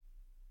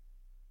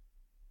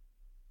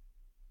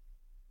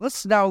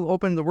Let's now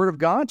open the Word of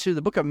God to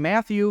the book of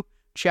Matthew,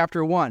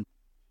 chapter 1.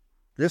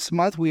 This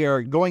month we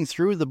are going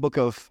through the book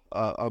of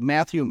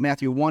Matthew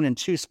 1 and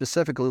 2,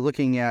 specifically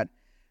looking at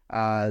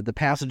the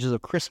passages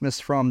of Christmas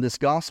from this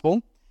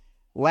gospel.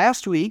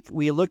 Last week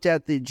we looked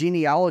at the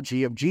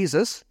genealogy of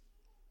Jesus,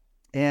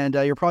 and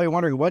you're probably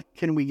wondering, what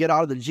can we get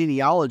out of the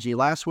genealogy?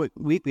 Last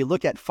week we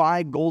looked at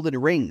 5 golden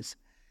rings.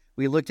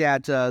 We looked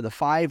at the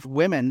 5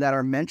 women that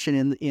are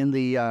mentioned in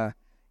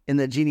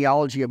the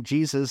genealogy of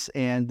Jesus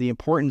and the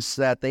importance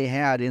that they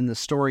had in the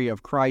story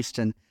of Christ.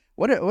 And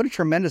what a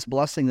tremendous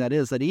blessing that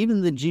is, that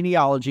even the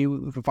genealogy,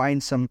 we can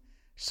find some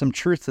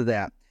truth to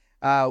that.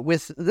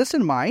 With this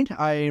in mind,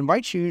 I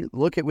invite you to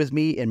look at with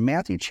me in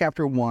Matthew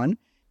chapter 1.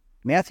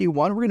 Matthew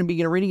 1, we're going to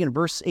begin reading in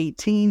verse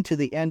 18 to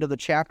the end of the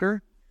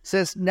chapter. It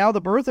says, "Now the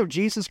birth of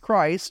Jesus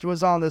Christ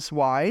was on this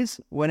wise,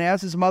 when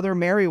as his mother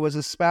Mary was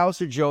espoused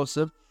to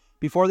Joseph,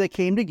 before they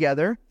came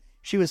together,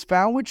 she was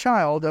found with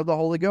child of the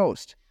Holy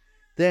Ghost.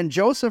 Then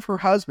Joseph, her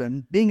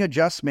husband, being a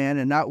just man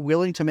and not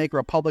willing to make her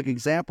a public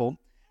example,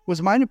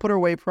 was minded to put her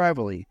away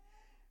privately.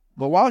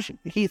 But while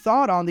he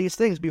thought on these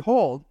things,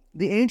 behold,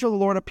 the angel of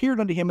the Lord appeared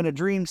unto him in a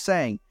dream,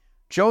 saying,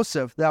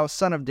 Joseph, thou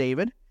son of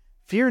David,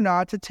 fear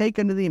not to take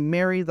unto thee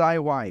Mary thy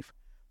wife,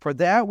 for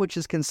that which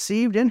is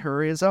conceived in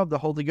her is of the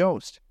Holy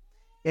Ghost.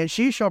 And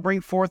she shall bring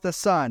forth a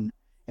son,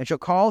 and shall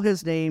call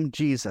his name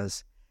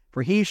Jesus,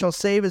 for he shall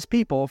save his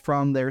people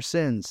from their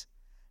sins.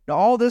 Now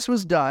all this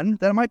was done,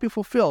 that it might be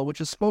fulfilled, which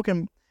is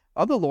spoken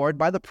of the Lord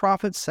by the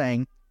prophet,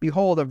 saying,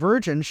 Behold, a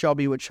virgin shall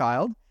be with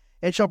child,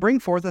 and shall bring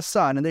forth a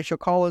son, and they shall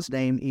call his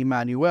name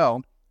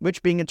Immanuel,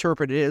 which being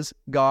interpreted is,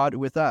 God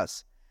with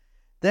us.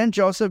 Then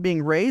Joseph,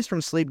 being raised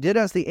from sleep, did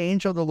as the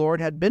angel of the Lord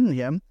had bidden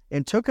him,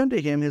 and took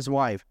unto him his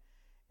wife.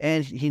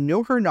 And he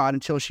knew her not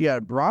until she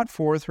had brought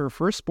forth her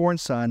firstborn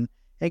son,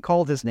 and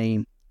called his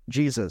name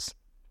Jesus."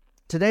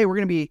 Today we're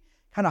going to be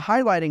kind of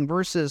highlighting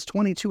verses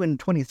 22 and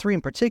 23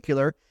 in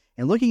particular,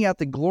 and looking at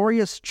the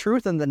glorious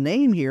truth and the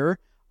name here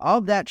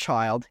of that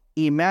child,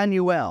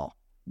 Immanuel,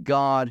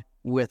 God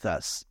with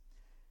us.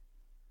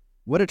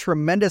 What a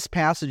tremendous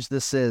passage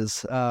this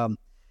is.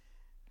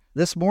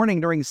 This morning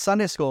during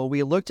Sunday school,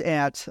 we looked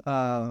at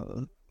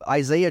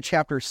Isaiah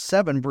chapter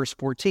 7, verse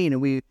 14,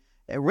 and we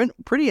went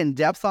pretty in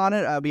depth on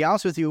it. I'll be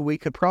honest with you, we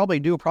could probably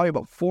do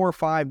about 4 or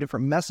 5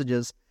 different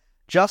messages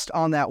just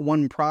on that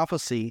one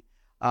prophecy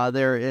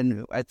there.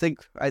 And I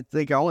think I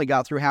only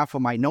got through half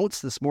of my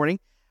notes this morning.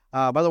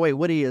 By the way,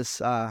 Woody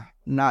is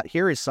not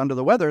here. He's under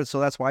the weather,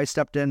 so that's why I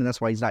stepped in, and that's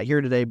why he's not here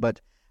today.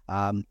 But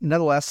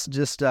nonetheless,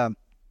 just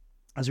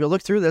as we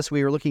look through this,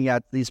 we were looking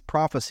at these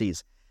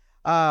prophecies.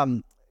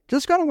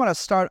 Just kind of want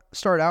to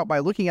start out by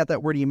looking at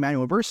that word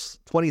Immanuel. Verse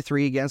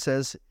 23 again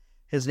says,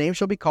 "His name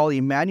shall be called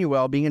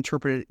Immanuel," being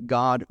interpreted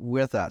God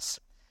with us.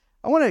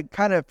 I want to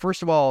kind of,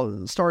 first of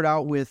all, start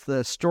out with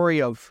the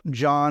story of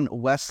John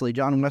Wesley.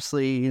 John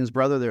Wesley and his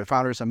brother, they're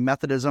founders of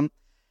Methodism.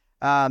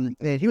 And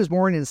he was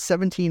born in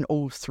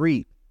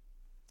 1703.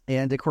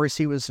 And, of course,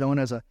 he was known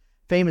as a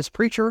famous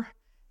preacher.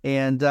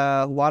 And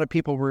a lot of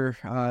people were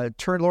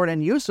turned Lord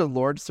and used the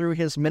Lord through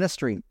his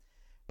ministry.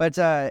 But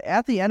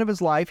at the end of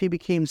his life, he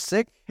became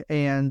sick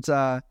and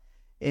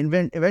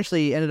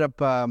eventually ended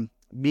up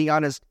being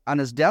on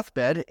his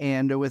deathbed.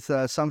 And with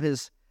some of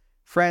his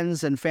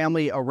friends and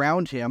family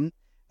around him,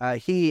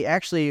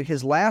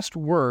 his last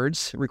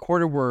words,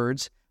 recorded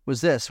words, was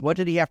this. What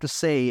did he have to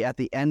say at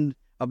the end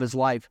of his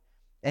life?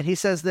 And he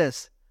says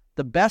this: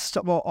 "The best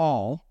of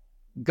all,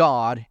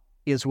 God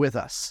is with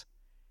us."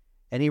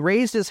 And he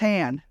raised his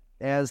hand,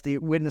 as the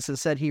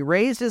witnesses said, he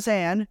raised his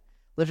hand,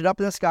 lifted up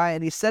in the sky,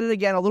 and he said it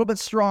again a little bit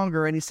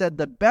stronger, and he said,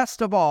 "The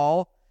best of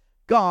all,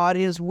 God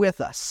is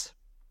with us."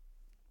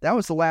 That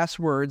was the last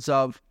words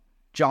of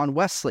John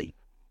Wesley.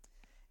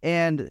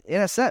 And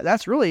in a sense,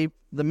 that's really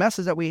the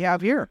message that we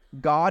have here.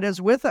 God is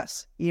with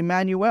us,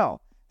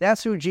 Immanuel.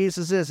 That's who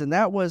Jesus is, and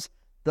that was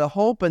the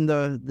hope and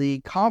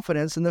the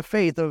confidence and the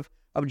faith of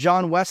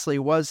John Wesley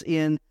was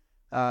in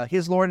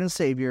his Lord and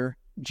Savior,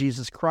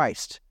 Jesus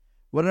Christ.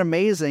 What an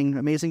amazing,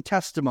 amazing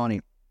testimony.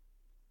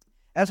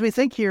 As we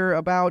think here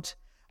about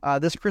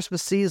this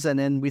Christmas season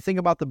and we think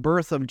about the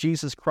birth of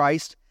Jesus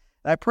Christ,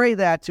 I pray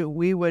that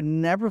we would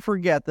never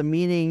forget the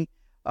meaning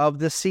of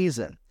this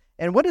season.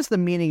 And what is the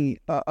meaning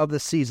of the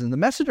season? The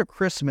message of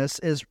Christmas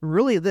is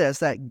really this,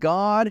 that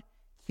God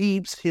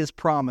keeps his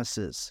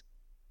promises.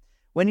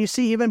 When you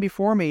see, even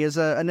before me, is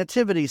a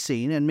nativity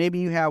scene, and maybe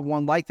you have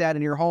one like that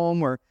in your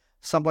home or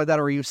something like that,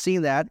 or you've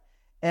seen that.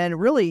 And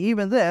really,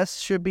 even this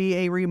should be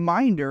a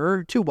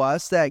reminder to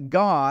us that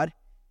God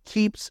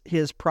keeps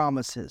his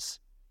promises.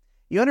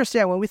 You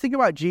understand, when we think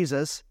about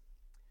Jesus,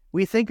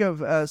 we think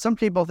of, some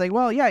people think,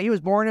 well, yeah, he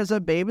was born as a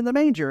babe in the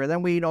manger. And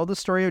then we know the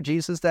story of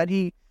Jesus, that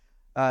he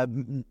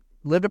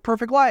lived a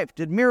perfect life,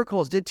 did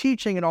miracles, did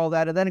teaching and all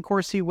that. And then, of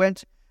course, he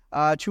went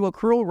to a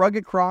cruel,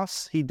 rugged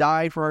cross. He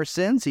died for our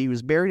sins. He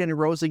was buried and he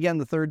rose again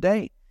the third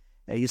day.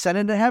 He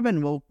ascended into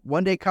heaven, will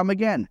one day come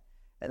again.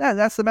 And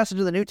that's the message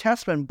of the New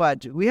Testament.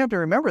 But we have to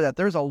remember that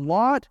there's a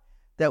lot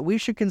that we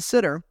should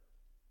consider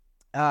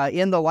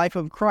in the life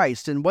of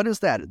Christ. And what is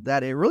that?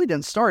 That it really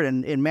didn't start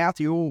in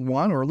Matthew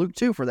 1 or Luke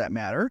 2 for that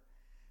matter.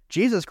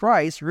 Jesus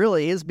Christ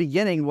really, his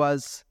beginning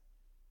was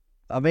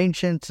of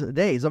ancient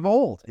days, of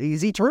old.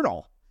 He's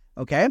eternal,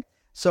 okay?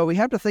 So we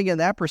have to think in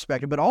that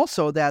perspective, but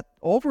also that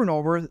over and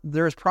over,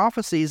 there's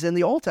prophecies in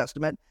the Old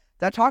Testament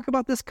that talk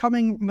about this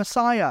coming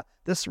Messiah,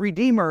 this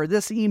Redeemer,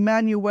 this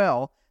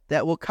Immanuel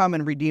that will come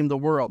and redeem the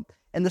world.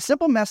 And the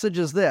simple message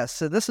is this,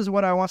 so this is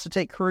what I want to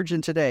take courage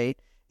in today,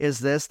 is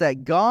this,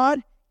 that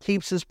God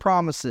keeps his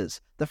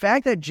promises. The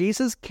fact that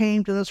Jesus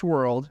came to this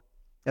world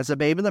as a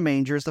babe in the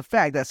manger is the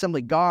fact that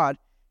simply God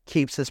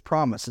keeps his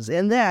promises.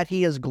 In that,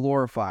 he is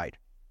glorified.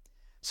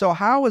 So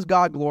how is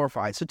God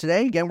glorified? So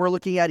today, again, we're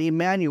looking at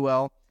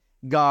Immanuel,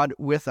 God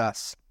with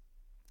us.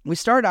 We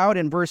start out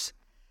in verse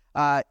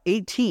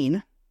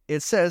 18.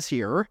 It says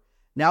here,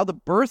 now the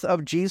birth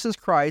of Jesus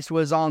Christ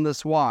was on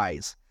this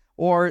wise,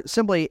 or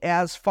simply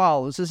as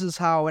follows. This is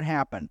how it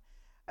happened.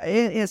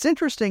 It's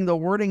interesting, the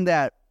wording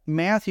that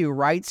Matthew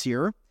writes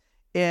here,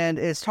 and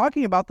it's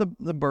talking about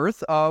the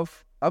birth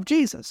of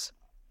Jesus.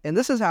 And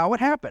this is how it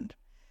happened.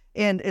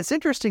 And it's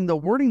interesting, the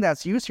wording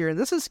that's used here, and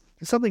this is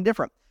something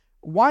different.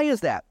 Why is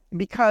that?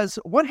 Because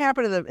what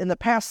happened in the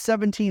past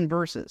 17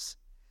 verses?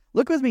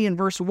 Look with me in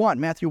verse 1,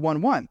 Matthew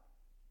 1:1.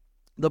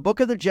 The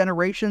book of the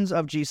generations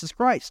of Jesus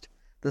Christ,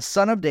 the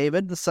son of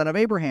David, the son of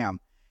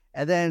Abraham.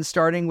 And then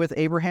starting with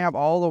Abraham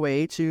all the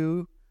way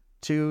to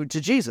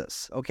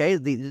Jesus, okay?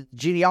 The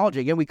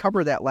genealogy, again, we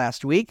covered that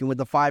last week and with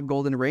the 5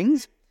 golden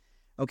rings,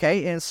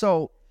 okay? And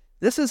so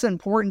this is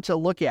important to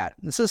look at.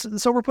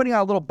 So we're putting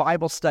out a little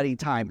Bible study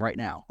time right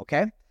now,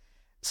 okay?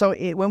 So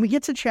when we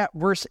get to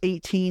verse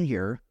 18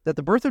 here, that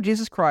the birth of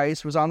Jesus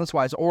Christ was on this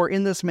wise, or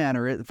in this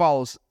manner, it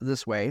follows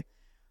this way.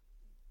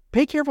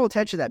 Pay careful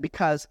attention to that,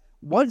 because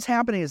what's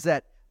happening is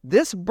that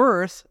this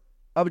birth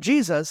of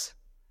Jesus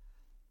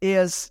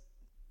is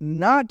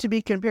not to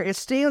be compared. It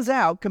stands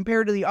out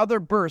compared to the other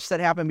births that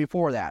happened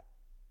before that.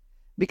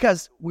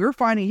 Because we're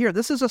finding here,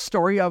 this is a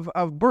story of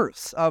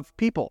births of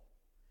people,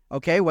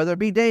 okay? Whether it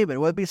be David,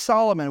 whether it be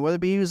Solomon, whether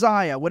it be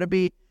Uzziah, whether it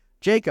be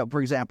Jacob,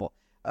 for example.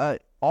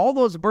 All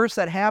those births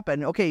that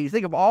happened, okay, you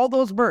think of all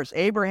those births.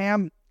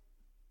 Abraham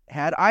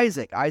had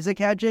Isaac. Isaac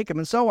had Jacob,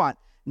 and so on.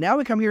 Now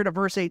we come here to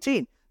verse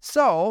 18.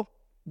 So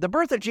the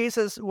birth of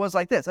Jesus was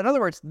like this. In other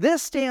words,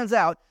 this stands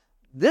out.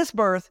 This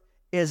birth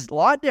is a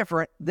lot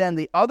different than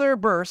the other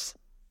births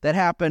that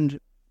happened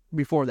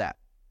before that,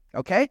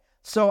 okay?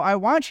 So I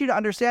want you to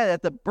understand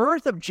that the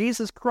birth of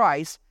Jesus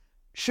Christ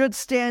should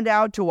stand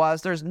out to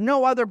us. There's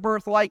no other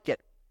birth like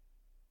it,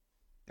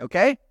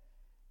 okay?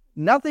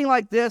 Nothing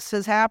like this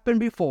has happened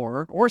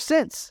before or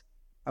since,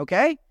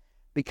 okay?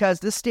 Because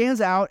this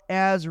stands out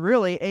as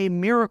really a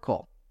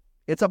miracle.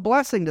 It's a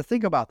blessing to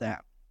think about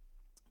that,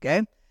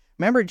 okay?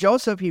 Remember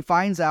Joseph, he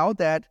finds out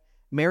that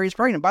Mary's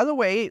pregnant. By the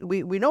way,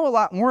 we know a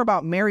lot more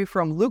about Mary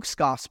from Luke's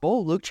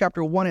gospel, Luke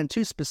chapter 1 and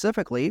 2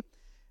 specifically.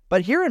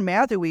 But here in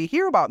Matthew, we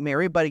hear about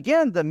Mary. But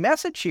again, the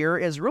message here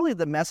is really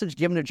the message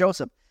given to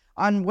Joseph.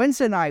 On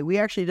Wednesday night, we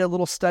actually did a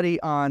little study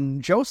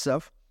on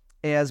Joseph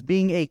as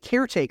being a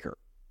caretaker.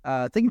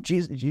 Think of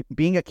Jesus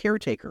being a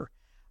caretaker.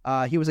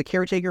 He was a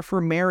caretaker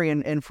for Mary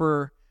and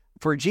for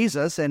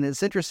Jesus. And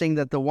it's interesting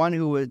that the one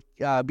who would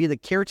be the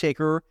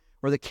caretaker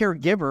or the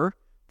caregiver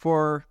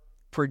for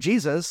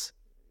Jesus,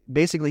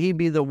 basically he'd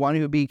be the one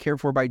who would be cared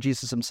for by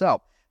Jesus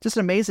himself. Just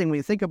amazing when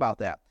you think about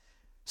that.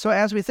 So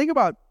as we think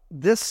about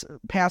this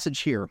passage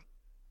here,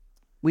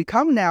 we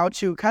come now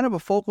to kind of a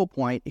focal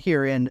point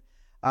here in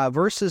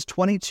verses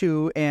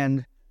 22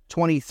 and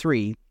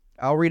 23.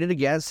 I'll read it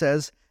again. It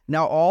says,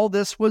 now all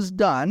this was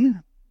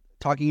done,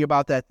 talking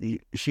about that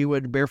she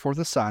would bear forth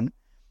a son,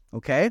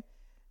 okay?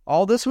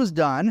 All this was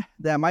done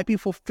that might be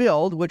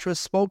fulfilled, which was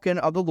spoken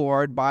of the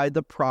Lord by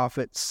the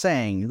prophet,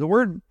 saying. The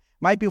word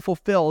might be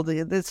fulfilled.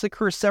 This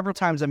occurs several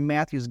times in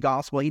Matthew's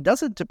gospel. He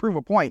does it to prove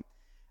a point.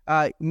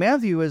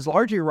 Matthew is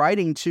largely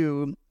writing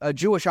to a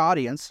Jewish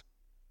audience,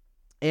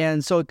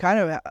 and so kind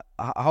of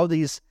how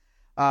these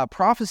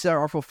prophecies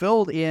are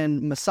fulfilled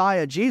in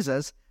Messiah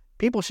Jesus,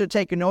 people should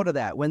take a note of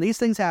that. When these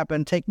things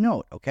happen, take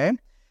note, okay?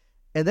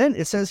 And then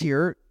it says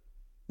here,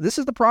 this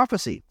is the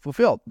prophecy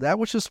fulfilled, that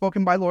which is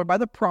spoken by the Lord by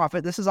the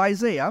prophet. This is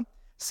Isaiah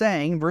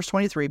saying, verse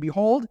 23,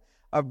 behold,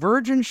 a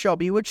virgin shall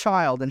be with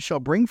child and shall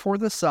bring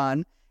forth a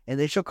son, and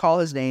they shall call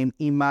his name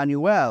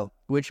Immanuel,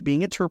 which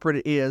being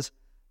interpreted is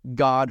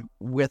God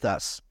with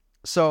us.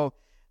 So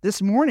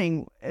this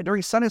morning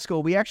during Sunday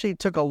school, we actually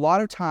took a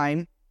lot of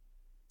time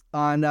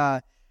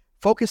on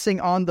focusing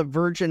on the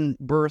virgin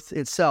birth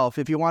itself.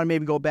 If you want to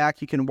maybe go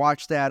back, you can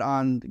watch that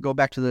on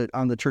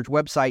the church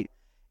website,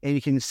 and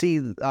you can see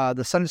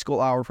the Sunday school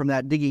hour from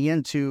that, digging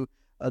into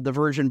the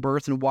virgin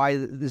birth and why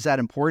is that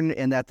important,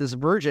 and that this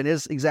virgin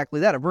is exactly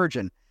that, a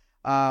virgin.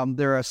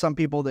 There are some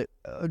people that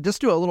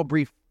just do a little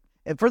brief.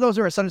 And for those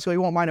who are at Sunday school,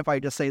 you won't mind if I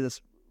just say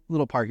this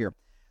little part here.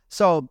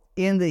 So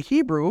in the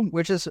Hebrew,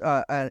 which is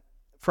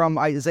from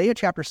Isaiah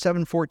chapter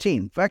 7:14.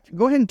 In fact,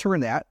 go ahead and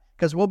turn that,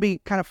 because we'll be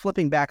kind of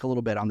flipping back a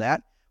little bit on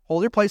that.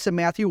 Hold your place in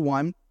Matthew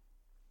 1.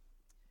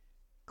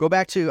 Go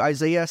back to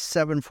Isaiah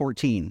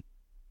 7:14.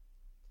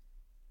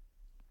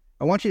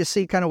 I want you to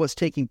see kind of what's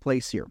taking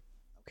place here,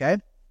 okay?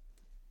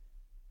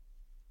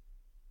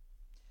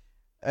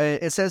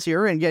 It says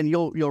here, and again,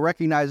 you'll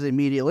recognize it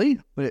immediately,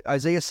 but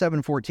Isaiah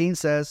 7:14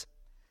 says,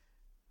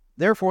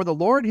 "Therefore the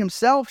Lord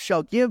himself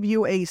shall give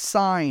you a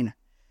sign.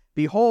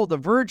 Behold, a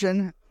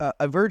virgin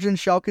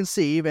shall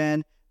conceive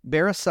and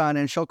bear a son,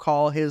 and shall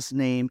call his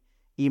name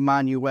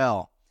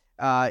Immanuel."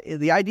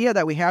 The idea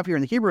that we have here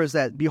in the Hebrew is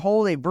that,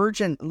 behold, a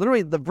virgin,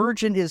 literally the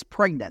virgin is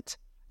pregnant,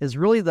 is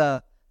really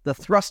the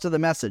thrust of the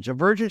message. A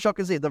virgin shall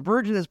conceive. The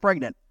virgin is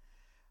pregnant.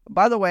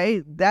 By the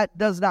way, that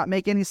does not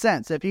make any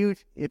sense. If you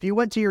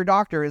went to your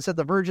doctor and said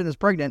the virgin is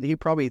pregnant, he'd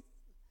probably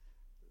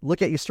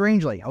look at you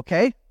strangely,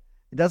 okay?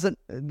 It doesn't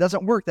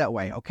work that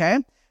way, okay?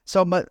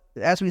 So, but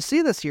as we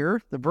see this here,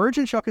 the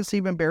virgin shall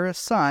conceive and bear a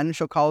son,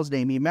 shall call his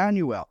name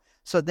Immanuel.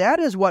 So that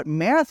is what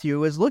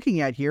Matthew is looking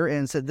at here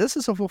and said this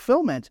is a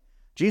fulfillment,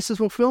 Jesus'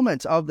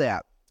 fulfillment of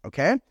that,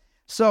 okay?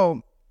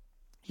 So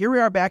here we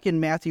are back in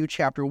Matthew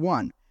chapter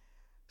 1.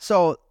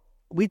 So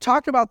we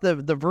talked about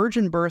the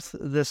virgin birth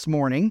this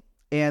morning,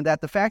 and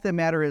that the fact of the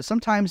matter is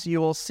sometimes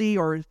you will see,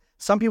 or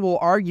some people will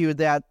argue,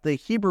 that the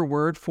Hebrew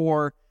word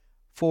for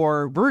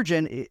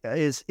virgin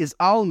is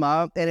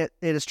alma, and it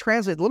is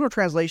translated, the literal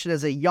translation,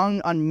 as a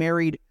young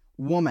unmarried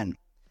woman.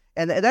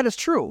 And that is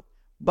true,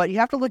 but you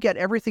have to look at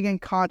everything in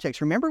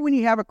context. Remember, when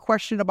you have a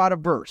question about a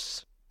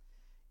verse,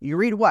 you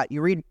read what?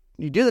 You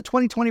do the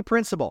 20-20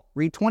 principle.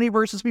 Read 20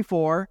 verses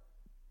before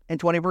and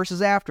 20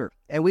 verses after.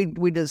 And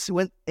we just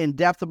went in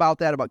depth about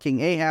that, about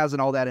King Ahaz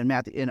and all that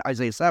in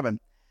Isaiah 7.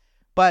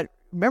 But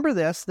remember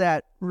this,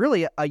 that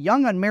really a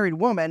young unmarried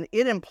woman,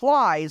 it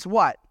implies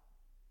what?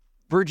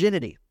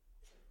 Virginity.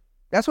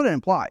 That's what it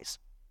implies.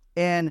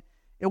 And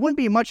it wouldn't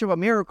be much of a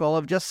miracle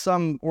if just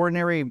some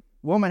ordinary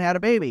woman had a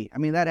baby. I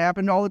mean, that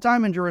happened all the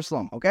time in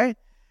Jerusalem, okay?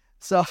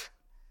 So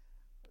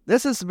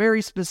this is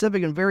very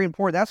specific and very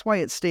important. That's why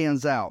it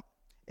stands out.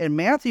 And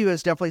Matthew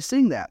is definitely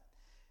seeing that.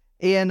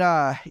 And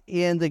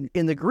in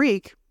the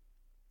Greek,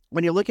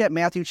 when you look at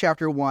Matthew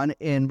chapter 1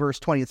 in verse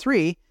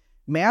 23,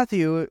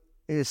 Matthew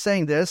is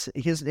saying this,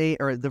 his name,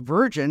 or the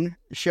virgin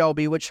shall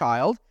be with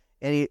child,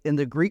 and in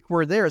the Greek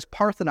word there is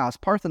parthenos.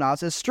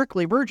 Parthenos is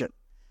strictly virgin.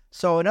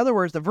 So in other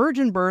words, the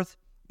virgin birth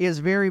is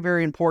very,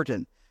 very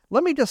important.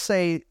 Let me just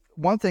say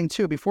one thing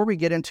too, before we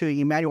get into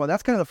Immanuel.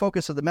 That's kind of the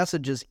focus of the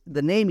message, is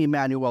the name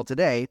Immanuel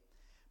today,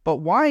 but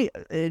why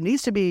it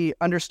needs to be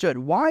understood.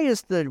 Why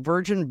is the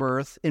virgin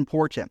birth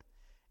important?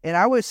 And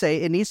I would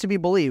say it needs to be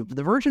believed.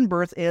 The virgin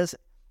birth is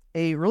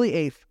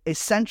a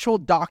essential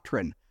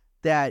doctrine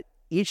that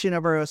each and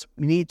every us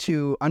need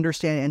to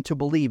understand and to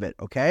believe it,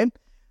 okay?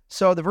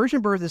 So the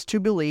virgin birth is to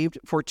be believed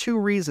for two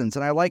reasons,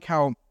 and I like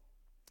how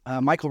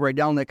Michael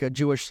Rydelnik, a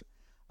Jewish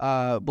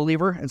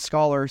believer and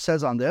scholar,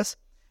 says on this.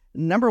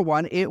 Number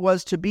one, it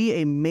was to be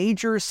a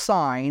major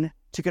sign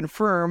to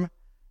confirm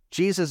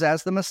Jesus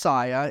as the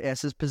Messiah,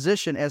 as his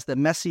position as the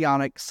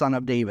messianic son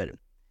of David,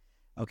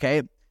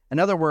 okay? In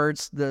other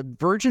words, the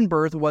virgin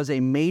birth was a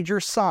major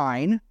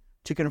sign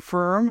to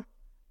confirm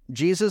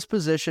Jesus'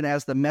 position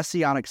as the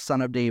messianic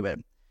son of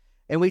David.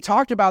 And we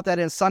talked about that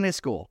in Sunday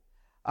school.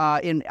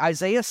 In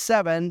Isaiah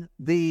 7,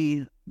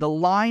 the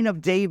line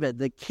of David,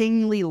 the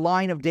kingly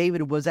line of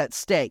David, was at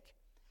stake.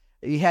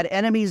 You had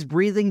enemies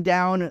breathing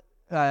down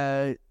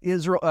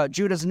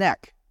Judah's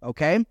neck,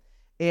 okay?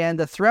 And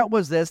the threat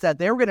was this, that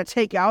they were going to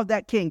take out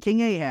that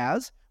King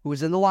Ahaz, who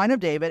was in the line of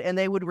David, and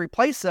they would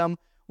replace him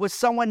with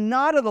someone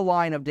not of the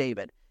line of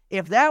David.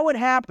 If that would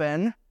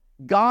happen,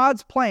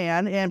 God's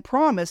plan and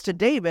promise to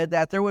David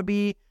that there would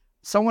be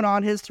someone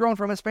on his throne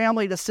from his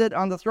family to sit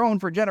on the throne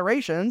for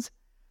generations,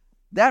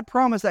 that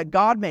promise that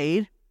God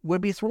made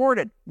would be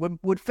thwarted,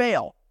 would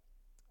fail.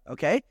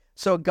 Okay?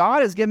 So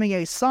God is giving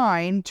a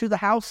sign to the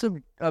house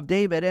of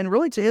David, and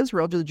really to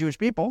Israel, to the Jewish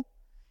people.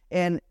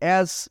 And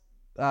as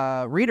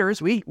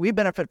readers, we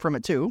benefit from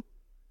it too.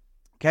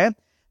 Okay?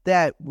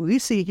 That we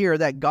see here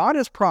that God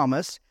has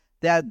promised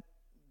that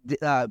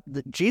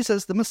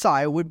Jesus, the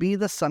Messiah, would be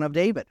the son of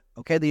David.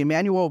 Okay, the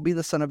Immanuel will be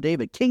the son of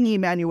David, King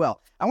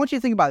Immanuel. I want you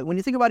to think about it. When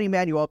you think about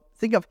Immanuel,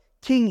 think of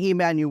King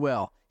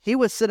Immanuel. He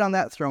would sit on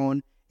that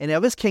throne, and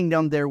of his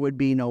kingdom there would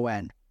be no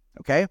end.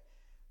 Okay?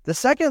 The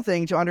second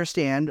thing to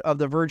understand of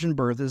the virgin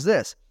birth is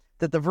this,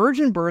 that the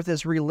virgin birth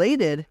is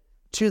related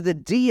to the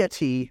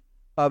deity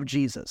of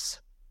Jesus.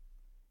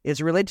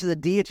 It's related to the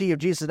deity of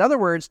Jesus. In other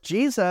words,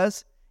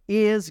 Jesus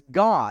is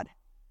God.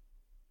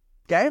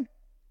 Okay?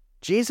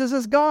 Jesus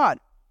is God.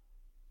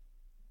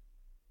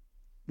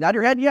 Nod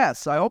your head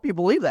yes. I hope you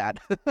believe that.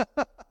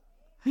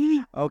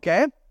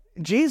 Okay?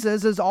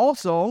 Jesus is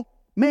also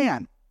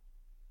man.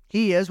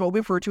 He is what we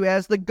refer to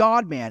as the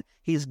God-man.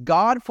 He's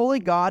God, fully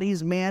God.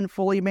 He's man,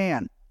 fully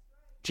man.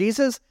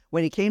 Jesus,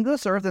 when he came to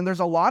this earth, and there's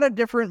a lot of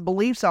different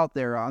beliefs out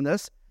there on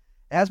this,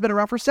 has been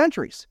around for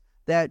centuries,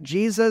 that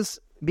Jesus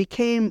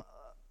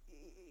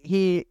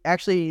he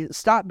actually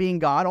stopped being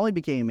God, only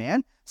became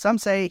man. Some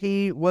say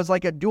he was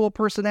like a dual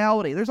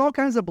personality. There's all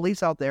kinds of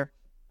beliefs out there.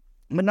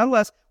 But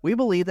nonetheless, we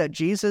believe that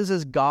Jesus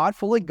is God,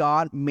 fully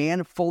God,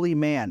 man, fully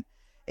man.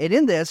 And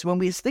in this, when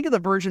we think of the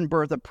virgin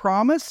birth, the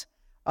promise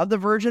of the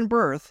virgin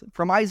birth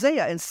from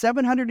Isaiah, and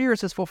 700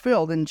 years is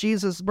fulfilled in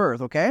Jesus'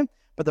 birth, okay?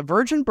 But the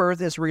virgin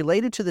birth is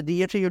related to the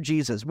deity of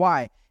Jesus.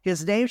 Why?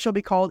 His name shall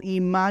be called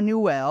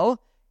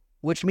Immanuel,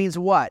 which means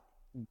what?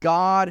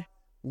 God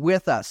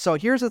with us. So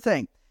here's the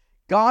thing.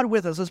 God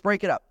with us. Let's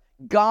break it up.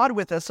 God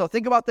with us. So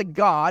think about the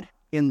God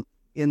in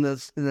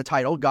the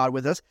title, God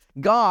with us.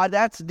 God,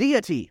 that's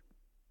deity.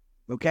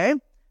 Okay?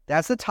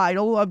 That's the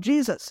title of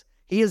Jesus.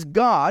 He is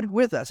God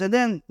with us. And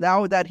then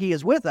now that he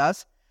is with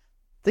us,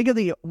 think of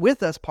the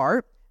with us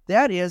part.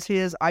 That is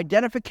his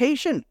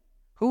identification,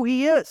 who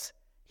he is.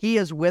 He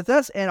is with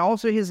us, and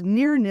also his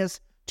nearness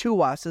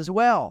to us as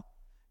well.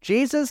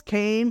 Jesus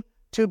came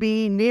to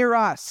be near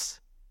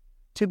us,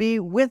 to be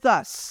with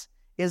us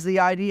is the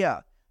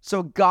idea.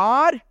 So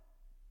God,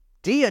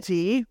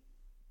 deity,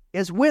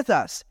 is with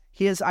us.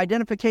 His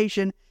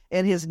identification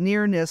and his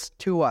nearness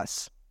to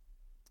us.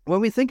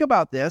 When we think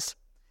about this,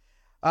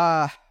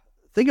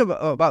 think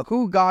about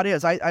who God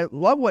is. I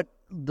love what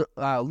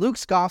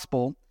Luke's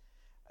gospel,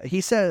 he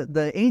said,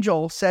 the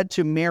angel said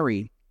to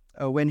Mary,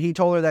 when he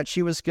told her that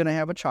she was going to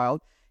have a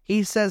child,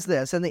 he says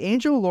this, and the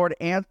angel of the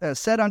Lord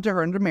said unto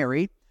her, unto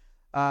Mary,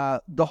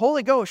 the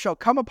Holy Ghost shall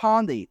come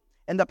upon thee,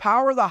 and the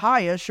power of the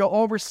highest shall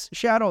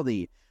overshadow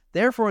thee.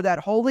 Therefore that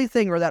holy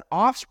thing, or that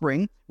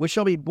offspring, which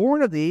shall be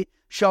born of thee,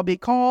 shall be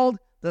called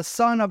the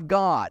Son of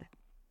God.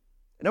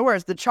 In other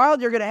words, the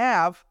child you're going to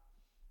have,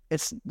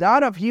 it's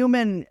not of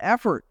human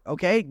effort,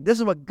 okay? This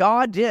is what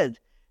God did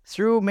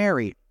through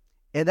Mary,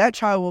 and that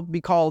child will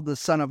be called the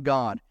Son of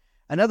God.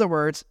 In other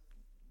words,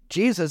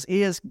 Jesus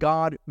is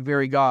God,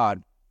 very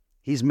God.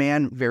 He's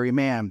man, very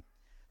man.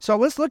 So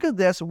let's look at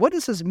this. What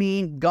does this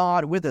mean,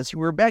 God with us?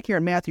 We're back here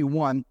in Matthew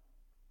 1.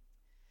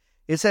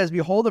 It says,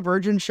 behold, the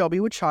virgin shall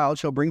be with child,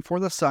 shall bring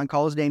forth a son,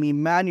 call his name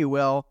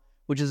Immanuel,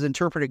 which is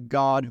interpreted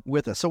God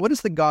with us. So what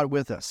is the God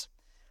with us?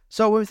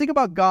 So when we think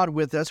about God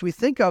with us, we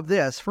think of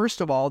this, first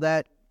of all,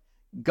 that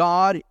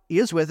God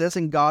is with us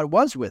and God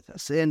was with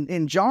us.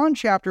 In John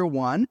chapter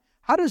 1,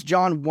 how does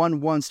John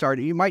 1:1 start?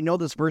 You might know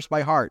this verse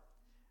by heart.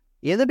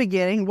 In the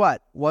beginning,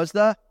 what? Was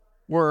the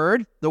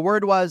Word. The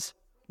Word was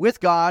with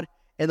God,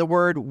 and the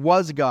Word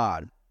was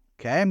God.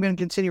 Okay, I'm going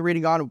to continue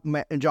reading on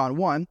in John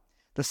 1.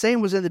 The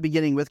same was in the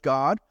beginning with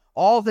God.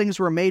 All things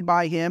were made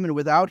by him, and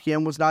without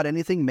him was not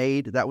anything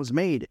made that was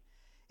made.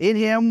 In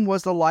him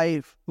was the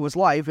life,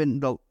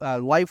 and the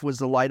life was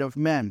the light of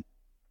men.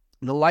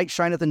 The light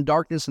shineth in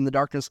darkness, and the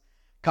darkness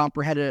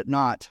comprehended it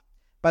not.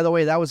 By the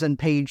way, that was in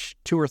page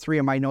 2 or 3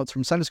 of my notes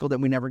from Sunday school that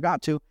we never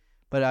got to.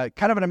 But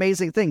kind of an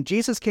amazing thing.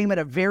 Jesus came at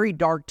a very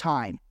dark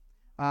time,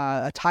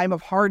 a time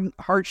of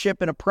hardship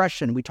and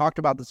oppression. We talked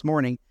about this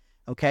morning.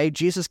 Okay,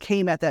 Jesus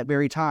came at that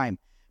very time.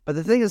 But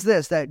the thing is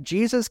this, that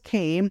Jesus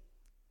came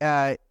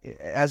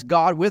as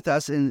God with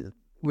us, and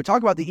we're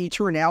talking about the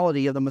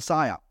eternality of the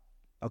Messiah.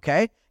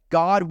 Okay,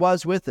 God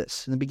was with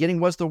us. In the beginning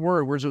was the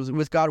Word. Word was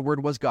with God.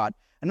 Word was God.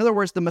 In other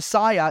words, the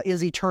Messiah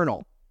is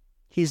eternal.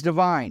 He's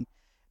divine.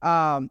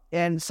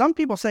 And some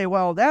people say,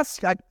 well, that's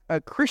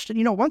a Christian.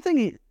 You know, one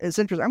thing is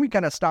interesting. I'm going to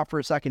kind of stop for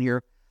a second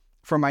here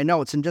from my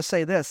notes and just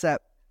say this,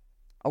 that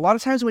a lot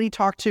of times when you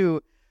talk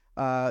to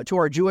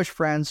our Jewish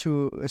friends,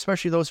 who,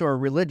 especially those who are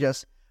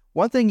religious,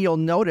 one thing you'll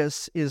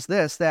notice is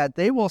this, that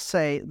they will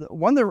say,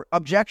 one of the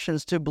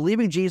objections to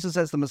believing Jesus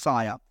as the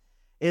Messiah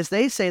is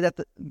they say that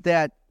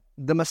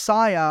the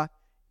Messiah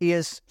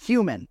is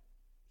human.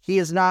 He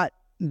is not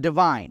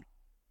divine.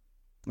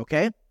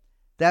 Okay?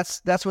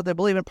 That's what they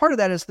believe. And part of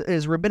that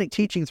is rabbinic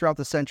teaching throughout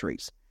the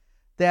centuries.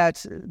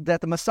 That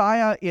the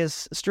Messiah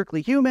is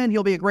strictly human.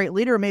 He'll be a great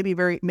leader,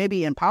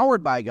 maybe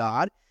empowered by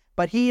God,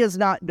 but he is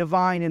not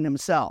divine in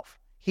himself.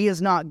 He is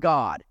not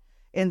God.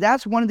 And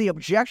that's one of the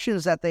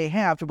objections that they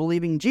have to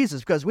believing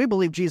Jesus, because we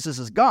believe Jesus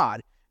is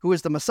God, who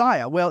is the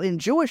Messiah. Well, in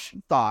Jewish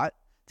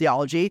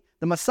theology,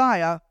 the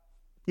Messiah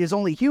is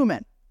only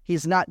human.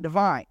 He's not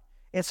divine.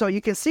 And so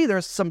you can see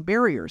there's some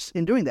barriers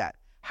in doing that.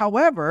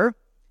 However,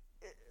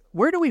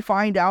 where do we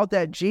find out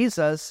that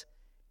Jesus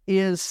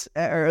is,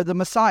 or the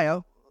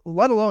Messiah,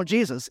 let alone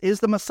Jesus,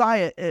 is the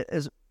Messiah,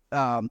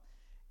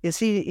 is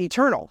he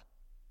eternal?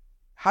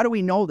 How do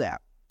we know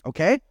that?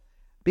 Okay?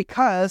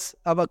 Because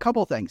of a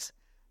couple things.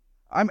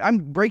 I'm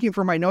breaking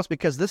from my notes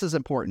because this is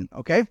important,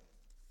 okay?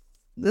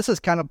 This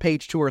is kind of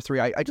page 2 or 3.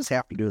 I just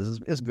have to do this.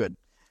 It's good.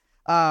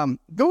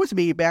 Go with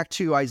me back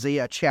to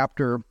Isaiah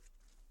chapter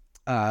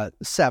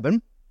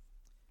 7,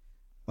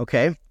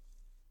 okay?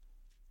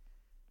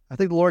 I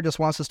think the Lord just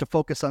wants us to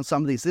focus on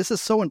some of these. This is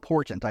so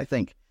important, I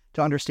think,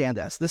 to understand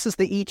this. This is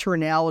the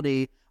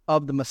eternality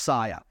of the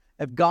Messiah.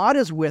 If God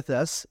is with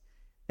us,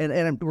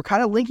 and we're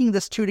kind of linking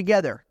this two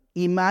together,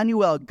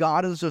 Immanuel,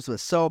 God is with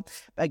us. So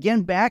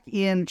again, back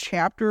in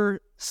chapter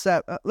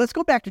 7, let's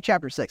go back to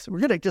chapter 6. We're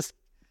going to just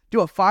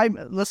do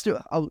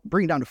I'll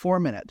bring it down to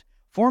 4-minute.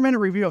 4-minute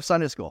review of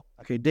Sunday school.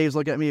 Okay, Dave's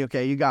looking at me.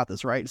 Okay, you got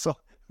this, right? So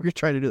we're going to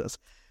try to do this.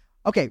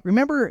 Okay,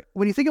 remember,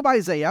 when you think of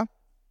Isaiah,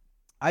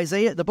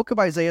 the book of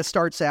Isaiah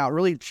starts out,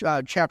 really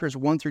chapters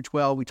 1 through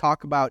 12, we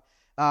talk about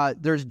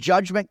there's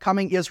judgment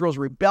coming. Israel's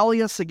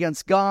rebellious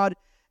against God,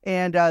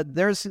 and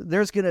there's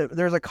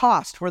a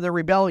cost for their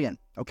rebellion.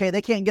 Okay,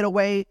 they can't get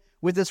away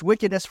with this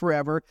wickedness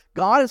forever.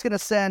 God is going to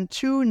send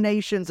two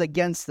nations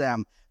against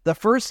them. The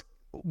first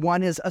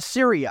one is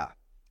Assyria.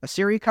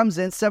 Assyria comes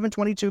in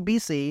 722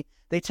 BC.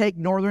 They take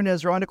northern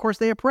Israel, and of course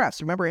they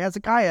oppress. Remember,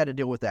 Hezekiah had to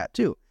deal with that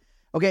too.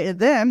 Okay, and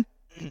then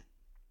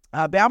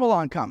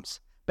Babylon comes.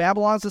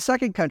 Babylon's the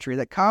second country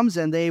that comes,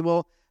 and they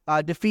will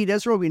defeat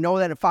Israel. We know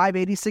that in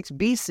 586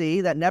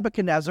 BC, that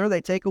Nebuchadnezzar,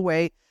 they take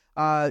away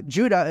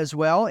Judah as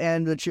well,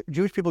 and the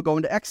Jewish people go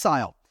into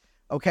exile.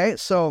 Okay,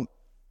 so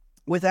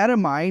with that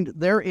in mind,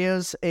 there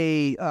is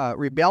a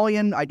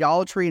rebellion,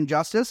 idolatry,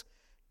 injustice.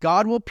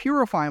 God will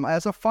purify them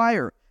as a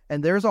fire,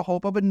 and there's a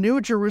hope of a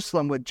new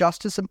Jerusalem with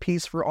justice and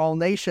peace for all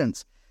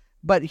nations.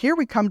 But here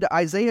we come to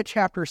Isaiah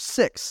chapter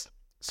 6.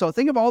 So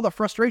think of all the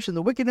frustration,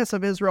 the wickedness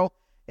of Israel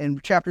in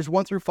chapters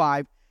 1 through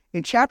 5.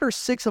 In chapter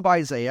 6 of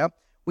Isaiah,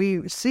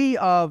 we see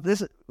of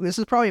this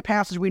is probably a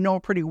passage we know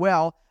pretty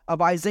well,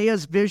 of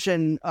Isaiah's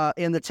vision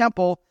in the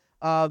temple,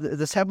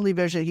 this heavenly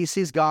vision. He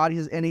sees God,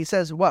 and he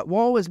says, "What?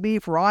 Woe is me,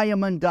 for I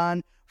am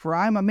undone, for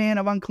I am a man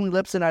of unclean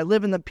lips, and I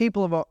live in the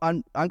people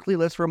of unclean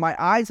lips, for my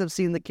eyes have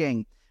seen the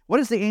King." What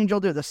does the angel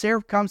do? The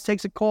seraph comes,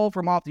 takes a coal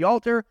from off the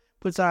altar,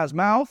 puts it on his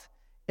mouth,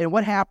 and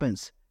what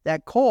happens?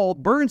 That coal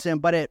burns him,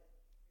 but it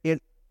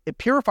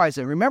purifies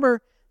him.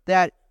 Remember,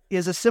 that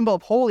is a symbol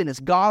of holiness,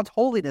 God's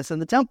holiness in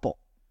the temple.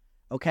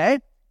 Okay?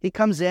 He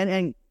comes in,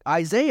 and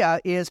Isaiah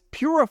is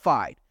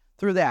purified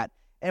through that.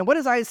 And what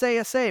does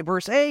Isaiah say?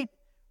 Verse 8,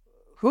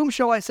 "Whom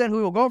shall I send?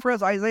 Who will go for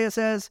us?" Isaiah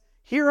says,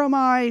 "Here am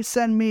I,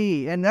 send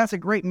me." And that's a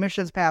great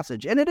missions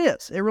passage. And it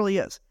is. It really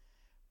is.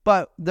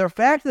 But the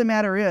fact of the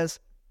matter is,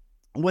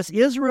 was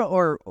Israel,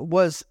 or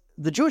was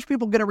the Jewish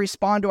people going to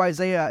respond to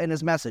Isaiah and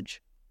his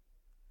message?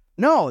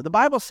 No. The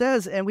Bible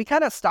says, and we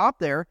kind of stop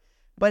there,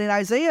 but in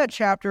Isaiah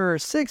chapter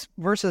 6,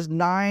 verses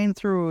 9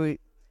 through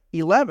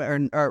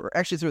 11, or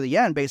actually through the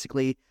end,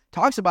 basically,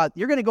 talks about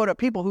you're going to go to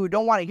people who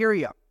don't want to hear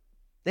you.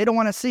 They don't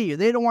want to see you.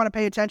 They don't want to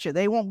pay attention.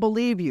 They won't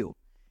believe you,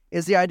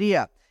 is the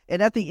idea.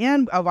 And at the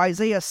end of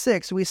Isaiah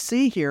 6, we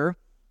see here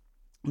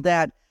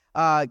that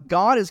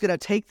God is going to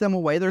take them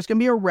away. There's going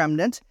to be a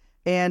remnant,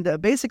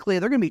 and basically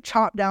they're going to be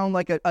chopped down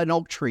like an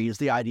oak tree, is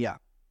the idea.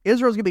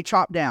 Israel's going to be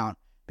chopped down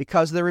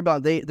because they're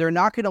rebellious. They're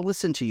not going to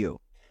listen to you.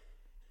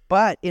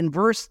 But in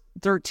verse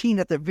 13,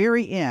 at the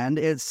very end,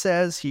 it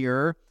says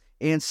here,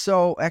 and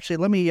so actually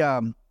let me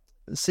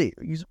see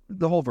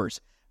the whole verse.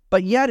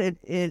 "But yet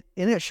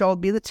it shall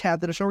be the tenth,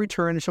 that it shall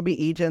return, it shall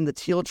be eaten, the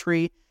teal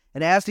tree,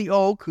 and as the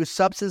oak whose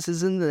substance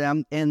is in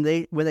them, and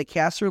when they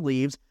cast their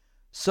leaves,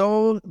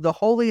 so the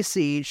holy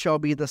seed shall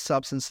be the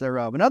substance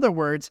thereof." In other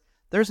words,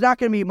 there's not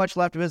going to be much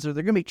left of Israel.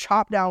 They're going to be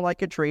chopped down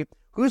like a tree.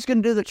 Who's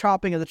going to do the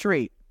chopping of the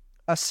tree?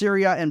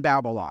 Assyria and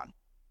Babylon.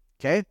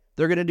 Okay?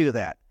 They're going to do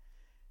that.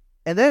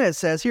 And then it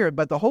says here,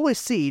 "But the holy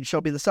seed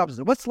shall be the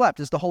substance." What's left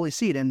is the holy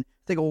seed. And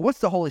think, well, what's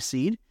the holy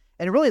seed?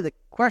 And really the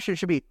question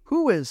should be,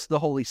 who is the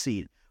holy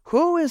seed?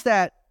 Who is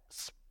that?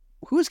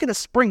 Who's going to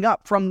spring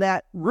up from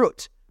that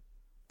root,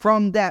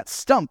 from that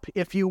stump,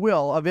 if you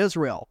will, of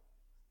Israel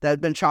that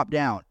had been chopped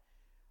down?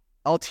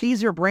 I'll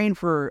tease your brain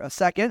for a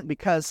second,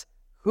 because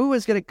who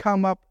is going to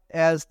come up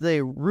as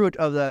the root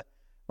of the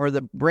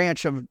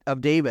branch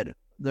of David,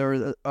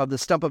 of the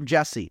stump of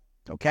Jesse?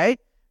 Okay?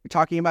 We're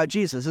talking about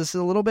Jesus. This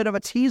is a little bit of a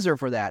teaser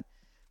for that.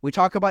 We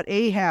talk about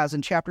Ahaz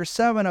in chapter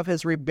 7 of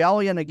his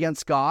rebellion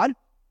against God.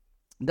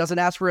 Doesn't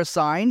ask for a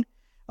sign.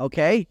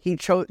 Okay? He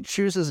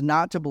chooses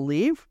not to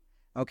believe.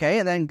 Okay?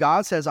 And then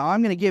God says,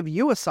 "I'm going to give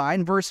you a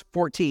sign." Verse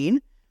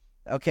 14.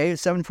 Okay?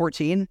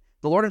 7:14.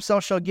 "The Lord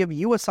himself shall give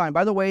you a sign."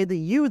 By the way, the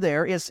 "you"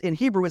 there is in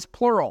Hebrew is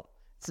plural.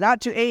 It's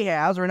not to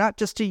Ahaz, or not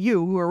just to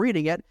you who are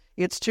reading it.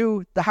 It's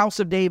to the house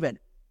of David.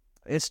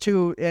 It's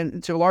to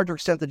a larger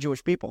extent, the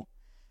Jewish people.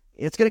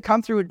 It's going to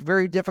come through a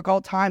very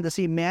difficult time to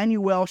see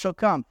Immanuel shall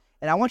come.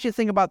 And I want you to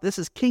think about this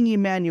as King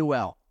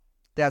Immanuel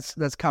that's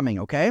coming,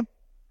 okay?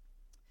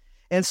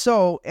 And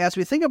so, as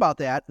we think about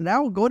that,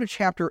 now we'll go to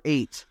chapter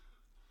 8.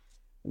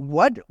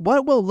 What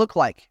will it look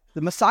like?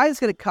 The Messiah is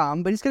going to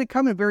come, but he's going to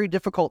come in very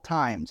difficult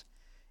times.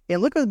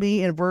 And look with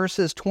me in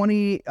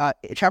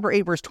chapter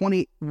 8, verse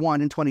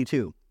 21 and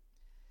 22.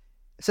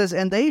 It says,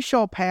 "And they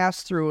shall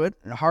pass through it,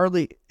 and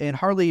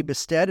hardly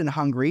bestead and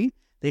hungry.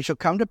 They shall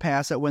come to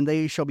pass that when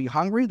they shall be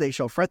hungry, they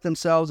shall fret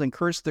themselves and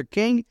curse their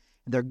king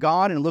and their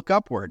God, and look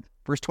upward."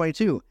 Verse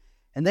 22.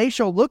 "And they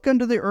shall look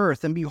unto the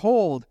earth, and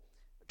behold,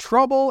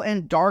 trouble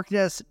and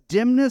darkness,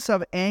 dimness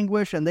of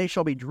anguish, and they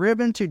shall be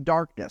driven to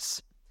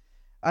darkness."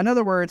 In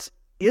other words,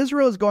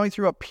 Israel is going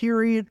to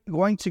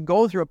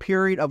go through a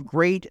period of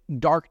great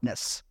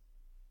darkness.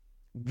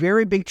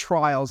 Very big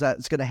trials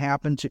that's going to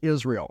happen to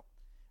Israel.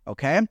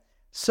 Okay?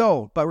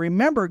 So, but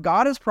remember,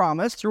 God has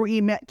promised through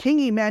King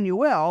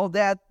Immanuel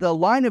that the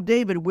line of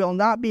David will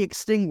not be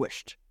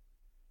extinguished.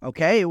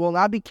 Okay? It will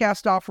not be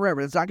cast off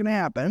forever. That's not going to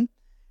happen.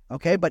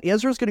 Okay? But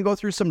Israel's going to go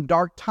through some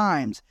dark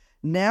times.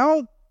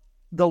 Now,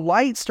 the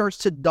light starts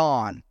to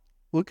dawn.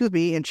 Look with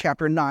me in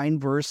chapter 9,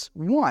 verse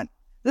 1.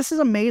 This is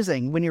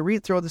amazing when you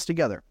throw this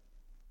together.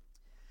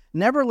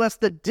 Nevertheless,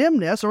 the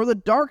dimness or the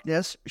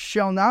darkness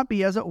shall not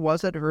be as it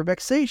was at her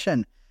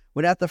vexation,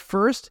 when at the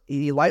first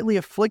he lightly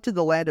afflicted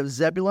the land of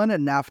Zebulun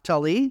and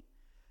Naphtali,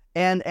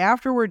 and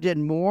afterward did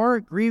more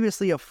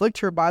grievously afflict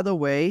her by the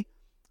way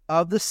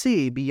of the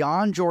sea,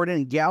 beyond Jordan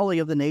and Galilee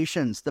of the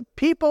nations. The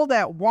people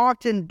that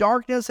walked in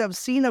darkness have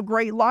seen a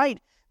great light.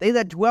 They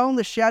that dwell in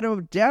the shadow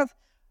of death,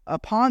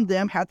 upon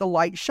them hath the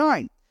light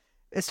shine.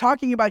 It's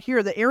talking about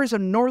here the areas of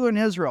northern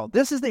Israel.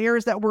 This is the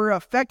areas that were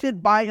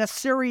affected by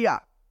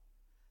Assyria,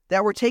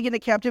 that were taken to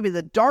captivity.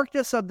 The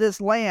darkness of this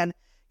land,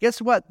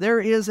 guess what? There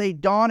is a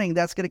dawning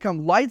that's going to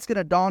come. Light's going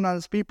to dawn on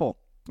his people,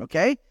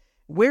 okay?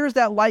 Where's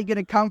that light going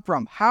to come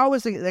from? How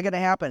is it going to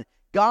happen?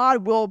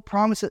 God will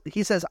promise it.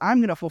 He says, I'm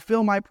going to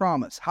fulfill my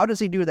promise. How does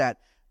he do that?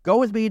 Go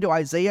with me to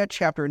Isaiah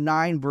chapter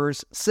 9,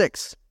 verse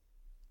 6.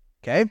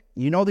 Okay,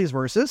 you know these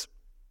verses.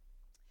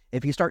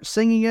 If you start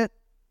singing it,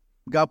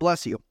 God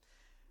bless you.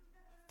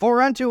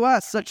 For unto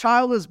us a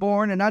child is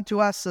born, and unto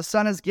us a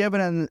son is given,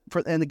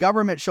 and the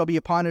government shall be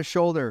upon his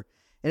shoulder.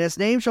 And his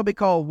name shall be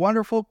called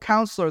Wonderful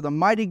Counselor, the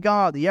Mighty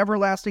God, the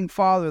Everlasting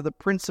Father, the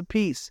Prince of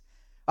Peace.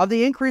 Of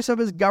the increase of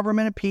his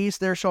government and peace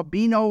there shall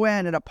be no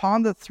end, and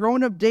upon the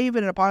throne of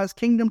David and upon his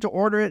kingdom to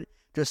order it,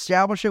 to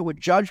establish it with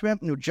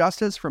judgment and with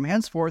justice from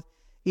henceforth,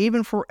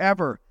 even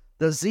forever.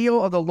 The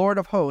zeal of the Lord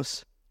of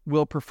hosts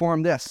will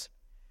perform this.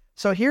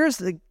 So here's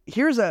a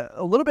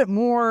little bit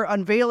more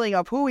unveiling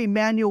of who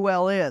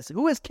Immanuel is.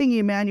 Who is King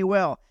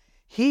Immanuel?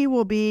 He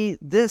will be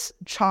this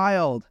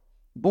child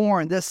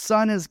born. This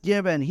son is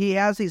given. He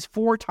has these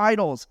 4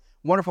 titles: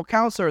 Wonderful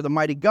Counselor, the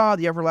Mighty God,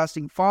 the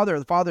Everlasting Father,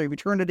 the Father of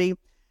Eternity,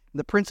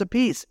 the Prince of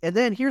Peace. And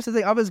then here's the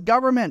thing of his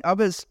government, of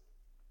his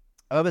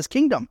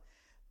kingdom.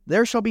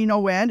 There shall be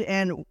no end,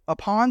 and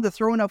upon the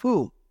throne of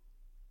who?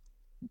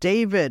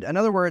 David. In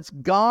other words,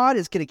 God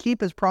is going to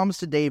keep his promise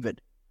to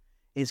David.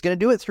 He's going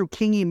to do it through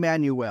King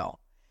Immanuel.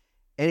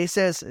 And he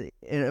says,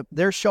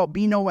 there shall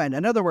be no end.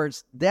 In other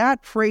words,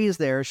 that phrase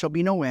there, shall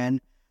be no end,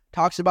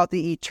 talks about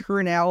the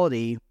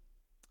eternality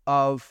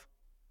of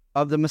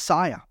the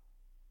Messiah.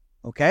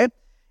 Okay?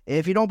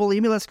 If you don't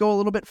believe me, let's go a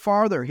little bit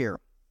farther here.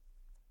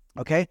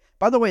 Okay?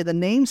 By the way, the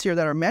names here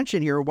that are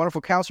mentioned here,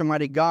 Wonderful Counselor,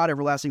 Mighty God,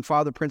 Everlasting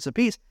Father, Prince of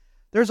Peace,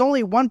 there's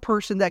only one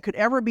person that could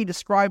ever be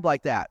described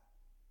like that.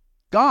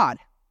 God.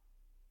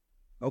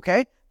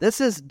 Okay? This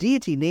is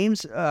deity.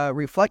 Names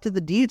reflected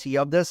the deity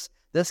of this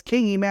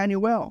King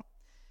Immanuel.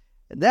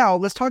 Now,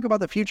 let's talk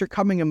about the future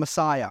coming of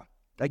Messiah.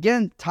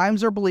 Again,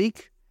 times are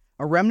bleak.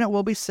 A remnant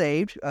will be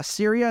saved.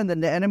 Assyria and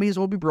the enemies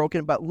will be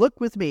broken. But look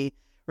with me.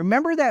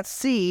 Remember that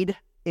seed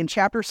in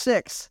chapter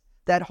 6,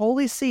 that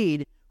holy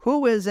seed.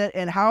 Who is it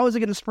and how is it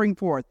going to spring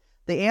forth?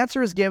 The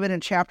answer is given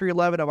in chapter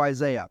 11 of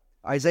Isaiah.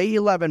 Isaiah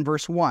 11,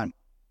 verse 1.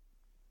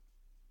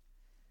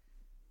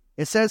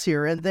 It says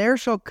here, and there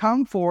shall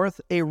come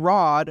forth a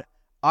rod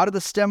out of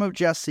the stem of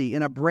Jesse,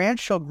 and a branch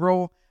shall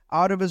grow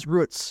out of his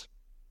roots.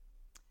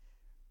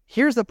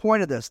 Here's the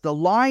point of this. The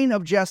line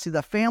of Jesse,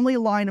 the family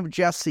line of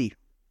Jesse,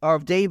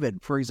 of David,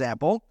 for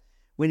example,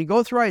 when you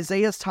go through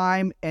Isaiah's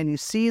time and you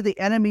see the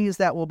enemies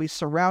that will be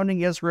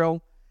surrounding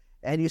Israel,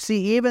 and you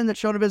see even the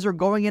children of Israel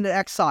going into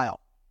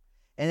exile.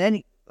 And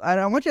then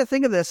I want you to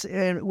think of this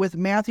with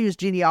Matthew's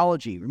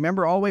genealogy.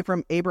 Remember, all the way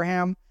from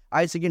Abraham,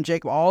 Isaac, and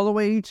Jacob, all the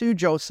way to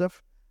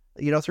Joseph,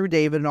 through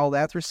David and all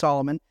that, through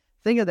Solomon.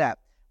 Think of that.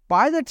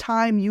 By the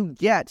time you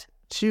get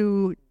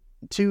to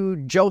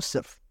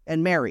Joseph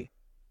and Mary,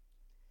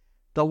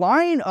 the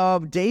line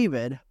of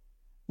David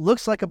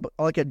looks like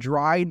a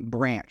dried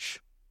branch.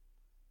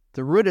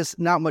 The root is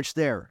not much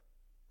there.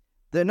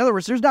 In other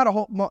words, there's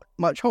not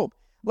much hope.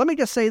 Let me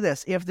just say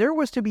this. If there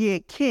was to be a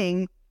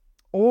king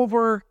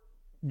over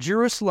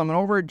Jerusalem and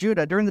over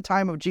Judah during the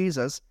time of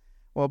Jesus,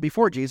 well,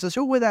 before Jesus,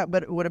 who would that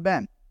would have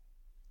been?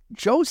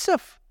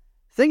 Joseph.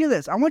 Think of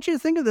this. I want you to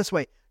think of it this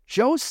way.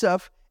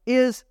 Joseph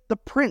is the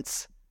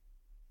prince.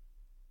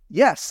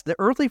 Yes, the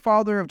earthly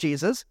father of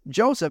Jesus,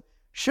 Joseph,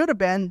 should have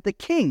been the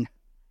king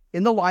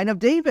in the line of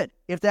David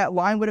if that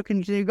line would have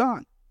continued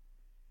on.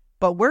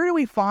 But where do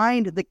we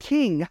find the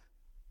king,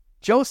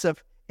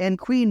 Joseph, and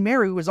Queen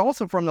Mary, who was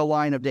also from the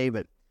line of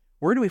David?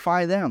 Where do we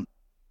find them?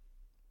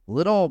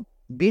 Little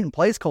beaten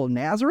place called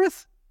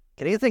Nazareth?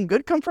 Can anything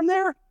good come from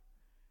there?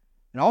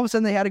 And all of a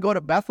sudden they had to go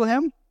to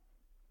Bethlehem.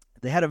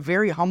 They had a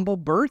very humble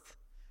birth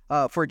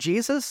for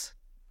Jesus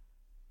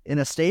in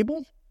a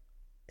stable.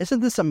 Isn't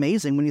this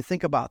amazing when you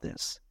think about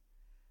this?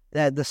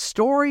 That the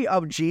story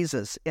of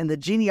Jesus and the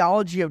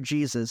genealogy of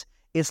Jesus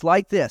is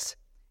like this.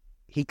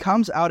 He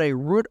comes out a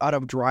root out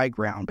of dry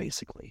ground,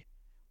 basically.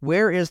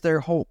 Where is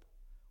their hope?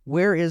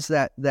 Where is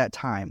that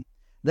time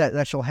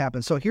that shall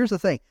happen? So here's the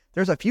thing.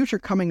 There's a future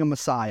coming of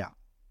Messiah.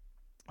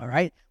 All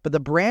right? But the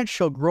branch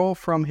shall grow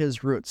from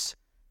his roots.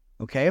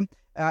 Okay?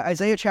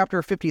 Isaiah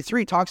chapter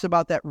 53 talks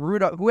about that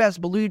root. Who has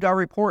believed our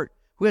report?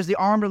 Who has the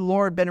arm of the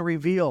Lord been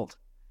revealed?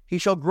 He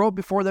shall grow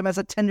before them as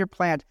a tender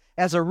plant,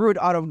 as a root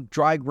out of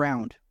dry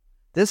ground.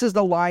 This is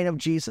the line of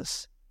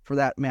Jesus, for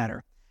that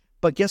matter.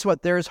 But guess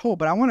what? There is hope.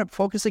 But I want to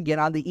focus again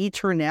on the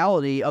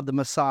eternality of the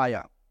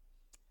Messiah.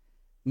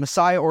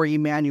 Messiah or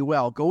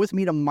Immanuel. Go with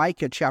me to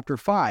Micah chapter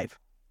 5.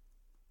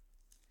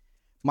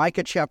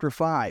 Micah chapter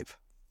 5.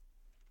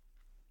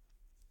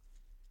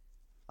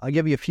 I'll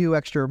give you a few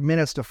extra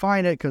minutes to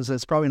find it because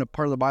it's probably in a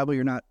part of the Bible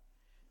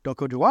don't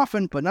go too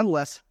often, but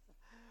nonetheless,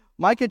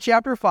 Micah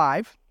chapter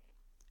 5.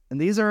 And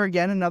these are,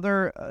 again,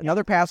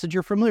 another passage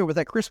you're familiar with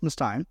at Christmas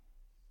time.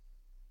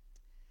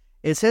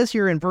 It says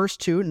here in verse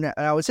 2,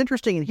 now it's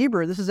interesting in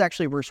Hebrew, this is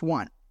actually verse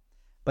 1.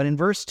 But in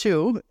verse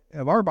 2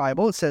 of our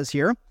Bible, it says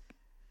here,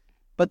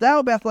 "But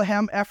thou,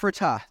 Bethlehem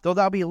Ephratah, though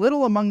thou be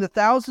little among the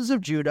thousands of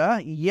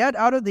Judah, yet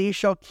out of thee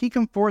shall he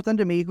come forth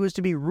unto me, who is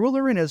to be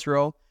ruler in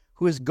Israel,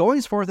 who is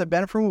goings forth have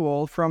been from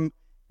old, from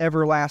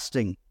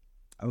everlasting."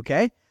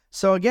 Okay?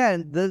 So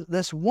again,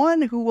 this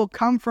one who will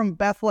come from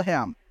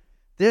Bethlehem,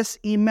 this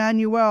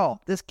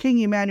Immanuel, this King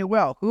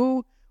Immanuel,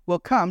 who will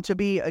come to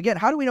be, again,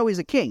 how do we know he's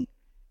a king?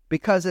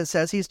 Because it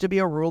says he's to be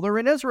a ruler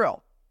in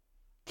Israel.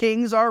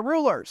 Kings are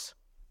rulers.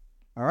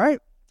 All right?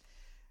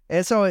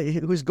 And so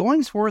whose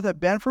goings forth have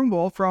been from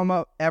old,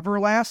 from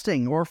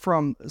everlasting, or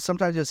from,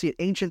 sometimes you'll see it,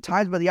 ancient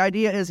times, but the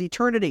idea is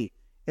eternity.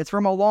 It's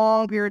from a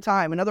long period of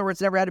time. In other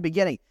words, never had a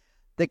beginning.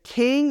 The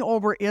king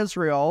over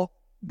Israel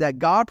that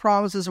God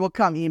promises will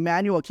come,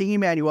 Immanuel, King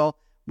Immanuel,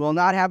 will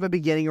not have a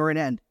beginning or an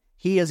end.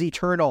 He is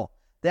eternal.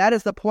 That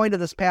is the point of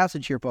this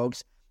passage here,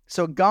 folks.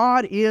 So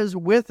God is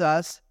with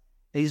us.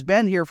 He's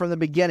been here from the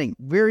beginning.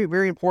 Very,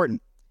 very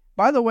important.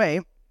 By the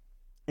way,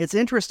 it's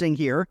interesting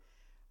here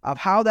of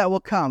how that will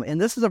come. And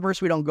this is a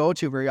verse we don't go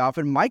to very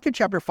often. Micah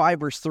chapter 5,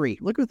 verse 3.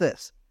 Look at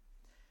this.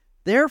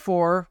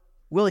 "Therefore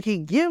will he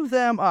give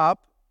them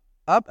up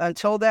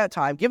until that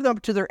time, give them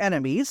up to their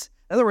enemies."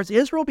 In other words,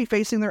 Israel will be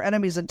facing their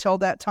enemies until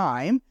that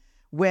time,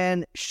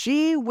 "when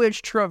she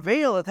which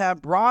travaileth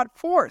have brought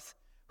forth."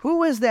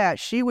 Who is that?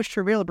 She which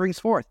travaileth brings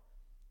forth.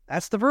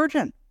 That's the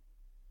virgin.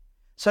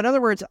 So in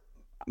other words,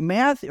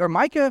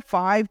 Micah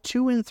 5,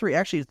 2 and 3,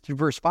 actually it's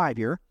verse 5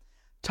 here,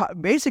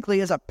 basically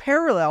is a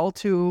parallel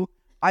to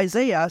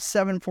Isaiah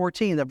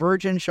 7:14. "The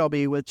virgin shall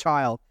be with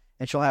child,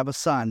 and shall have a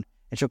son,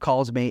 and shall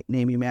call his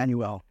name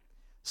Immanuel."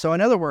 So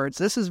in other words,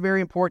 this is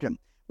very important.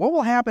 What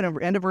will happen in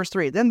the end of verse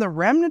 3? "Then the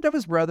remnant of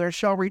his brethren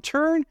shall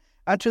return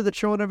unto the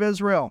children of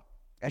Israel,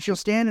 and shall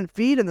stand and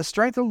feed in the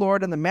strength of the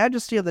Lord, and the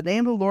majesty of the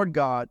name of the Lord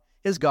God,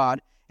 his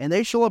God, and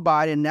they shall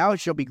abide, and now it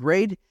shall be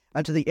great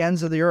unto the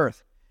ends of the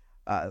earth."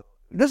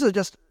 This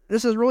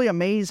is really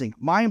amazing,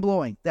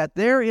 mind-blowing, that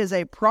there is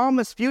a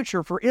promised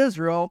future for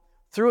Israel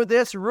through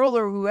this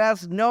ruler who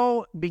has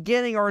no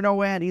beginning or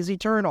no end. He's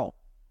eternal.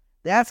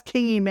 That's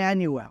King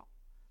Immanuel.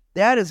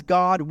 That is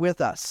God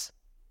with us.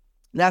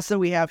 That's what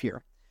we have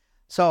here.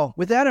 So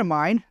with that in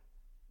mind,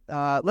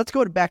 let's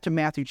go back to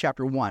Matthew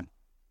chapter 1.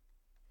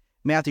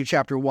 Matthew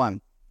chapter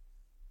 1.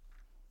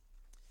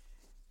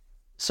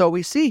 So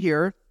we see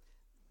here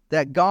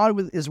that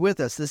God is with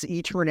us, this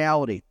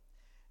eternality.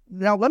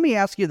 Now let me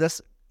ask you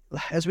this.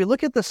 As we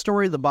look at the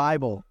story of the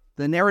Bible,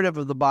 the narrative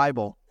of the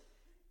Bible,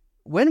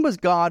 when was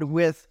God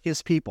with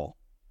his people?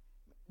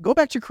 Go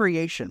back to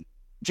creation.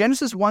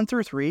 Genesis 1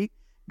 through 3,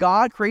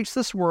 God creates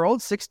this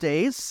world 6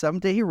 days,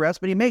 7th day he rests,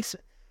 but he makes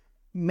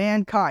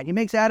mankind. He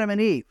makes Adam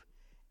and Eve.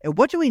 And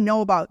what do we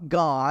know about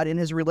God and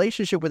his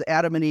relationship with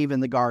Adam and Eve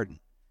in the garden?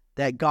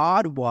 That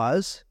God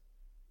was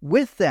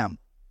with them.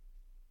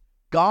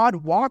 God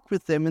walked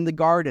with them in the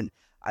garden.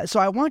 So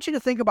I want you to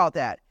think about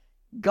that.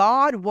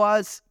 God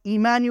was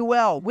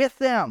Immanuel with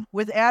them,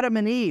 with Adam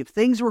and Eve.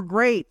 Things were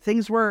great.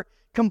 Things were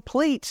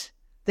complete.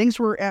 Things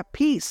were at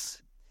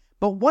peace.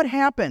 But what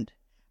happened?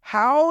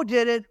 How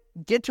did it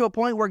get to a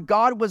point where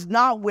God was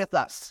not with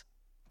us?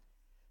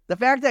 The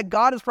fact that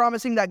God is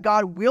promising that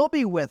God will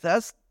be with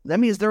us, that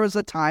means there was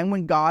a time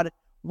when God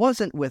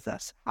wasn't with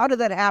us. How did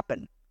that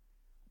happen?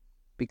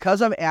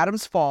 Because of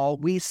Adam's fall,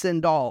 we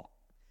sinned all.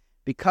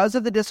 Because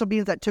of the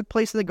disobedience that took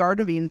place in the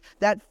Garden of Eden,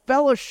 that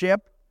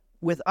fellowship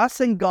with us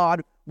and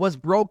God was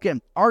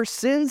broken. Our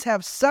sins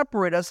have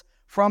separated us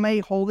from a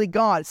holy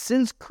God.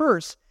 Sin's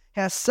curse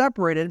has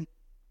separated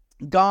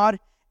God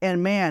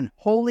and man,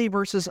 holy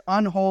versus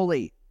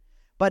unholy.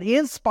 But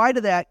in spite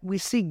of that, we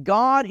see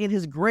God in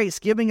his grace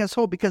giving us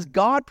hope because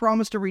God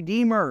promised a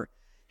redeemer.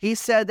 He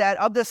said that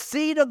of the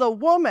seed of the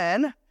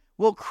woman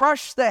will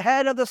crush the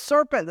head of the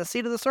serpent, the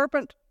seed of the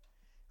serpent.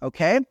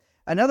 Okay?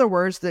 In other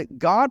words, that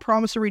God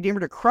promised a redeemer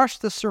to crush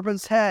the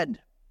serpent's head.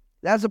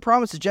 That's a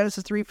promise in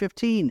Genesis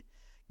 3:15.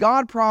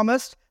 God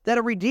promised that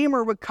a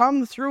redeemer would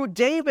come through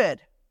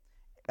David,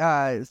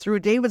 through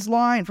David's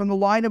line, from the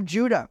line of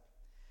Judah.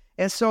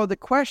 And so the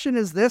question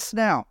is this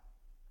now.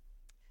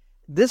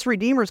 This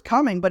redeemer is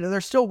coming, but they're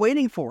still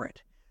waiting for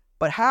it.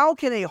 But how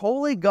can a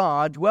holy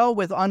God dwell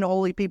with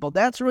unholy people?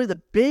 That's really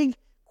the big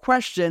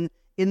question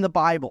in the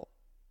Bible.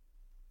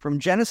 From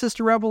Genesis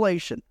to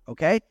Revelation,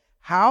 okay?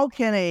 How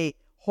can a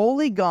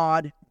holy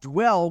God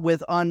dwell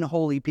with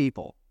unholy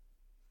people?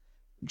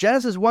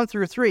 Genesis 1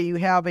 through 3, you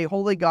have a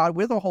holy God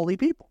with a holy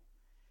people.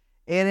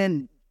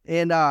 And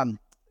in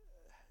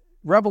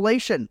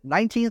Revelation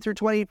 19 through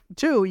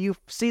 22, you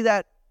see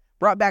that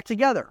brought back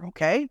together,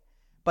 okay?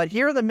 But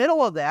here in the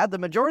middle of that, the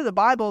majority of the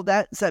Bible,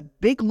 that's a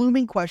big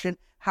looming question.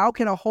 How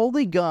can a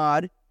holy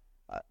God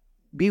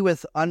be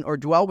with or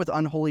dwell with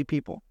unholy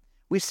people?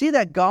 we see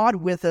that God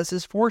with us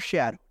is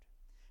foreshadowed.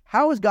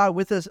 How is God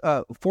with us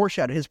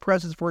foreshadowed? His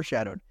presence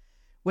foreshadowed.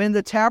 When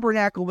the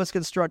tabernacle was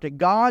constructed,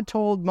 God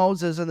told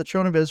Moses and the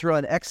children of Israel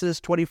in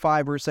Exodus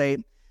 25, verse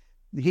 8,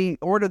 he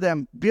ordered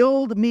them,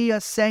 build me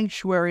a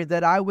sanctuary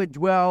that I would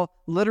dwell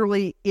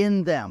literally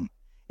in them.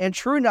 And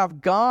true enough,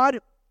 God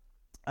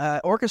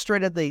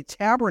orchestrated the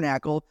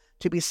tabernacle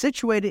to be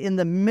situated in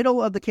the middle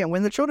of the camp.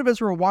 When the children of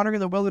Israel were wandering in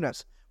the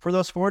wilderness for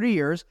those 40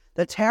 years,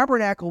 the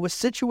tabernacle was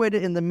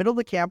situated in the middle of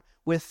the camp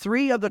with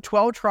 3 of the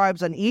 12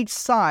 tribes on each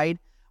side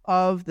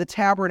of the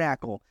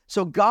tabernacle.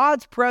 So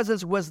God's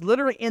presence was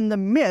literally in the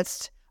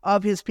midst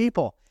of his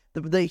people.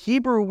 The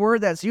Hebrew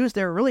word that's used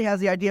there really has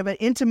the idea of an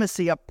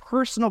intimacy, a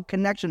personal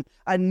connection,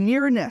 a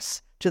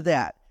nearness to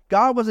that.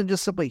 God wasn't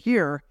just simply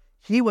here.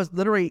 He was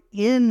literally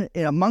in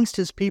amongst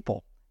his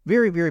people.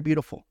 Very, very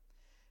beautiful.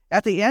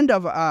 At the end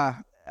of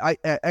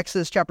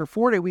Exodus chapter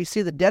 40, we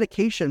see the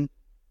dedication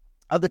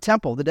of the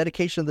temple, the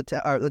dedication of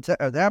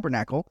the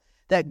tabernacle,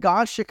 that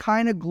God's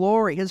Shekinah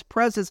glory, his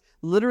presence,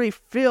 literally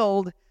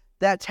filled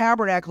that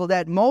tabernacle,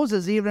 that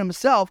Moses even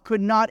himself could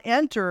not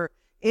enter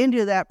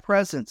into that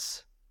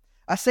presence.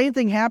 A same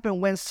thing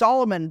happened when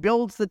Solomon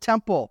builds the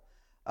temple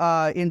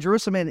in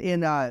Jerusalem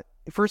in 1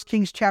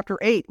 Kings chapter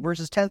 8,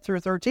 verses 10 through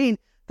 13,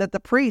 that the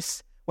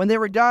priests, when they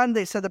were done,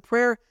 they said the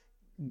prayer,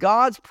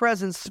 God's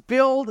presence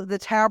filled the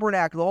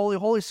tabernacle, the Holy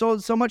of Holies,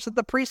 so much that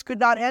the priests could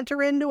not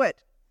enter into it.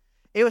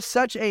 It was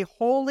such a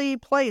holy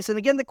place. And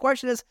again, the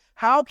question is,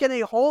 how can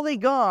a holy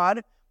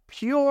God,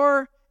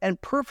 pure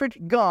and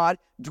perfect God,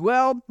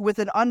 dwell with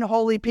an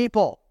unholy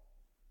people?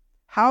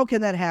 How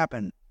can that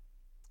happen?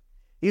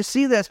 You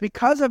see this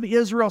because of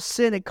Israel's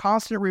sin and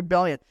constant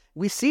rebellion.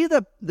 We see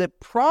the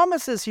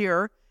promises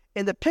here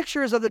in the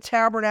pictures of the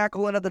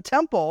tabernacle and of the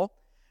temple.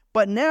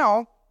 But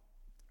now,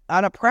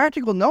 on a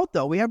practical note,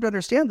 though, we have to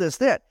understand this,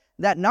 that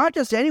not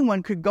just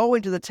anyone could go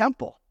into the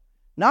temple.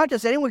 Not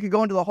just anyone could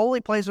go into the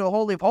holy place or the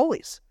Holy of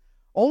Holies.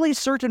 Only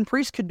certain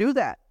priests could do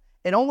that.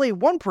 And only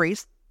one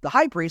priest, the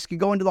high priest, could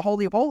go into the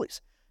Holy of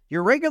Holies.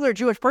 Your regular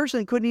Jewish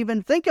person couldn't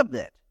even think of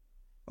it.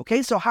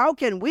 Okay, so how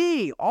can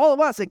we, all of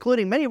us,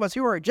 including many of us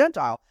who are a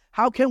Gentile,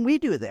 how can we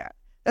do that?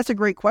 That's a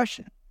great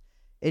question.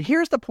 And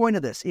here's the point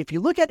of this. If you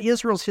look at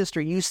Israel's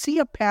history, you see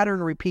a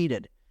pattern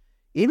repeated.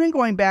 Even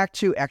going back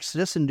to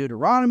Exodus and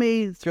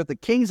Deuteronomy, through the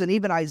Kings and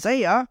even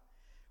Isaiah,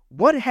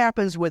 what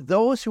happens with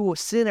those who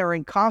sin or are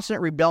in constant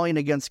rebellion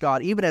against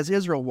God, even as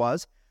Israel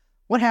was?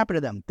 What happened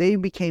to them? They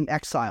became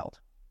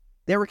exiled.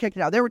 They were kicked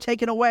out. They were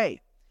taken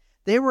away.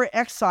 They were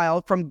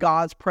exiled from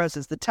God's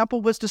presence. The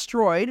temple was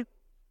destroyed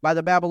by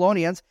the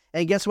Babylonians,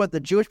 and guess what?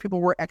 The Jewish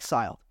people were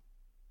exiled.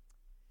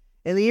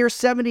 In the year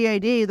 70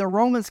 AD, the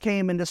Romans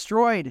came and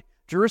destroyed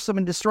Jerusalem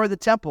and destroyed the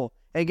temple.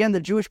 And again, the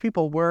Jewish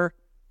people were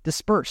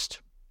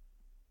dispersed.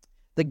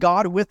 The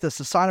God with us,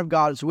 the Son of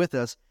God is with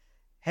us,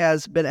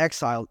 has been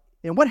exiled.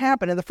 And what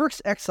happened in the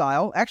first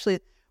exile? Actually,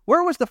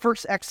 where was the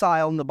first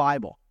exile in the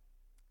Bible?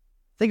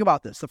 Think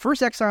about this. The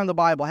first exile in the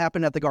Bible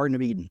happened at the Garden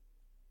of Eden.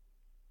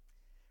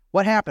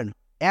 What happened?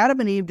 Adam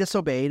and Eve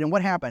disobeyed, and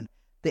what happened?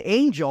 The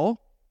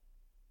angel,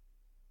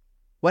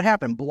 what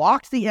happened?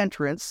 Blocked the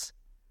entrance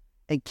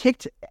and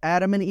kicked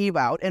Adam and Eve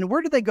out. And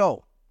where did they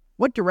go?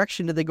 What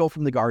direction did they go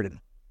from the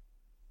garden?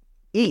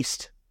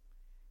 East.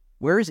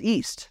 Where is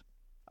east?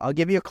 I'll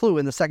give you a clue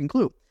in the second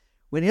clue.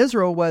 When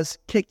Israel was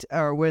kicked,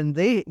 or when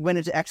they went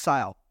into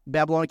exile,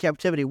 Babylonian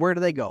captivity, where do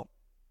they go?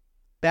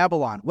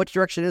 Babylon. What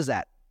direction is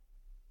that?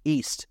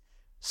 East.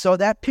 So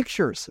that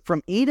pictures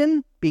from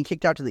Eden being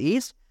kicked out to the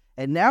east.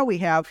 And now we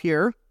have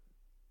here,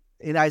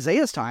 in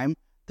Isaiah's time,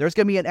 there's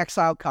going to be an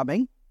exile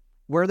coming.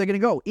 Where are they going to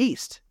go?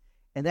 East.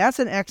 And that's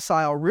an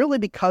exile really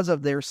because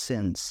of their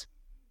sins.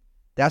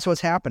 That's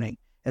what's happening.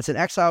 It's an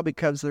exile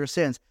because of their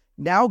sins.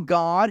 Now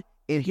God,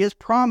 in his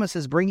promise,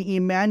 is bringing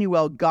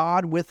Immanuel,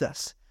 God with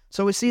us.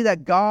 So we see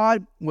that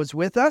God was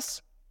with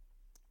us,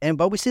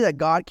 but we see that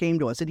God came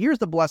to us. And here's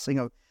the blessing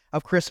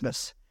of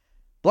Christmas.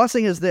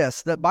 Blessing is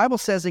this. The Bible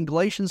says in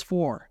Galatians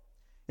 4,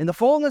 in the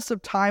fullness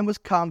of time was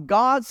come,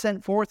 God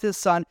sent forth his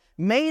Son,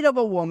 made of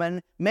a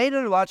woman, made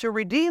under law, to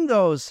redeem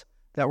those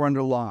that were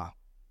under law.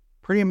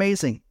 Pretty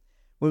amazing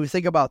when we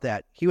think about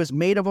that. He was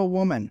made of a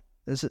woman.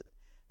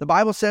 The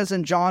Bible says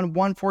in John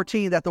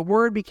 1:14 that the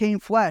Word became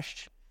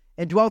flesh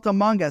and dwelt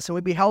among us, and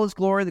we beheld his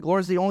glory. The glory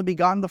is the only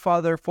begotten of the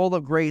Father, full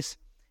of grace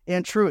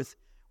and truth.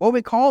 What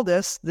we call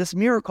this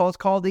miracle is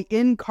called the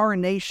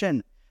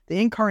incarnation.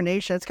 The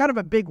incarnation, it's kind of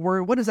a big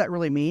word. What does that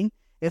really mean?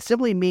 It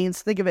simply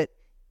means, think of it,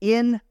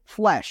 in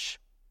flesh.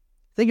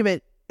 Think of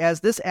it as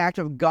this act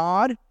of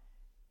God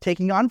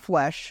taking on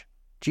flesh,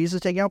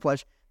 Jesus taking on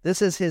flesh.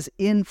 This is his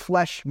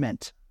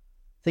infleshment.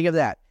 Think of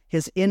that,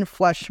 his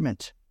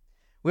infleshment.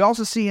 We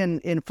also see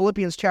in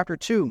Philippians chapter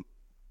 2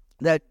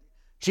 that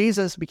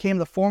Jesus became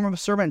the form of a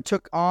servant and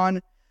took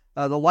on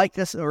the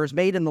likeness, or is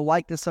made in the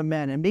likeness of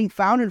men. And being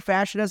found in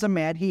fashion as a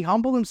man, he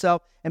humbled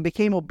himself and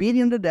became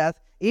obedient to death,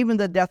 even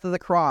the death of the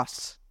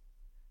cross.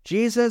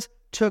 Jesus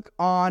took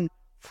on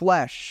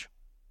flesh.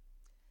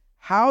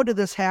 How did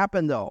this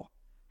happen, though?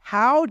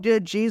 How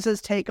did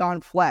Jesus take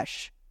on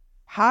flesh?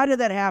 How did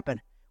that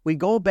happen? we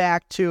go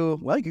back to,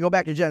 well, you can go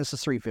back to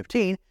Genesis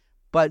 3:15,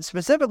 but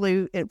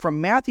specifically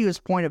from Matthew's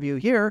point of view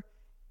here,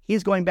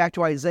 he's going back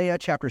to Isaiah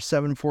chapter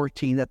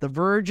 7:14, that the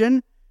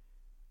virgin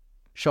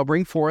shall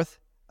bring forth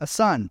a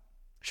son,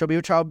 shall be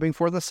a child, bring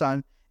forth a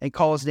son, and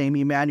call his name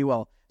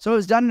Immanuel. So it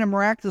was done in a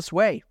miraculous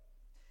way.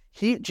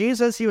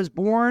 Jesus, he was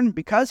born,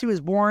 because he was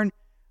born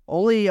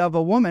only of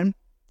a woman,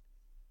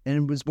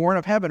 and was born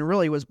of heaven,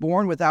 really, was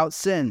born without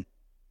sin.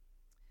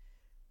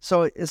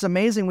 So it's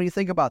amazing when you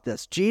think about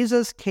this.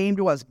 Jesus came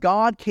to us.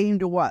 God came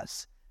to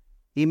us.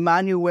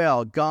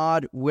 Immanuel,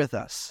 God with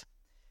us.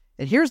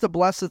 And here's the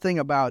blessed thing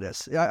about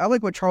this. I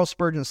like what Charles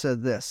Spurgeon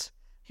said this.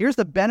 Here's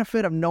the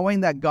benefit of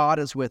knowing that God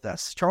is with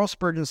us. Charles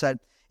Spurgeon said,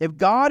 if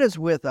God is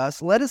with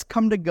us, let us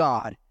come to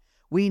God.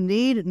 We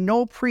need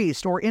no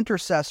priest or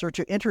intercessor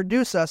to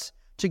introduce us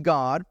to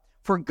God,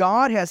 for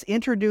God has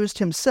introduced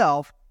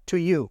himself to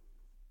you.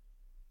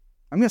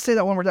 I'm going to say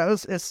that one more time.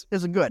 This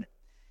isn't good.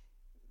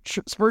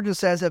 Spurgeon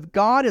says, if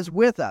God is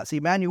with us,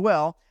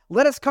 Immanuel,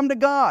 let us come to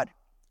God.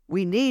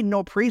 We need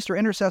no priest or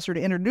intercessor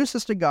to introduce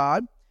us to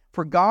God,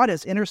 for God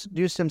has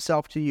introduced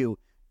himself to you.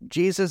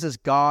 Jesus is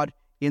God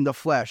in the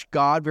flesh.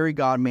 God, very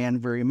God, man,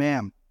 very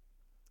man.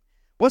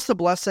 What's the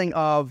blessing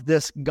of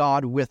this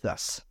God with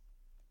us?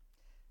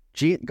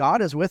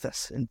 God is with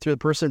us and through the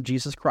person of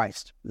Jesus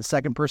Christ, the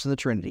second person of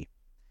the Trinity.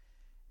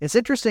 It's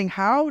interesting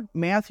how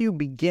Matthew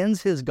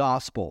begins his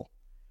gospel.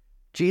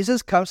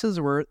 Jesus comes to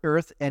this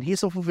earth, and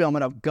he's the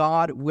fulfillment of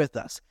God with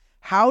us.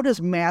 How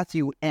does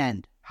Matthew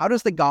end? How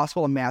does the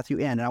gospel of Matthew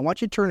end? And I want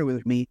you to turn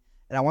with me,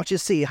 and I want you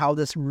to see how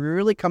this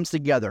really comes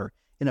together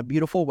in a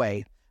beautiful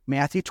way.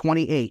 Matthew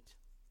 28.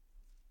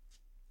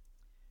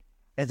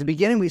 At the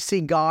beginning, we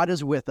see God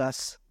is with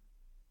us.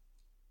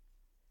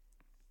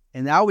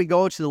 And now we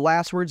go to the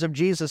last words of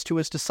Jesus to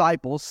his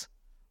disciples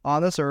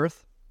on this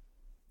earth.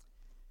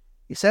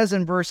 He says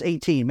in verse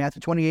 18,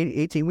 Matthew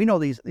 28:18, we know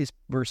these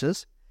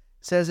verses.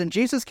 It says, and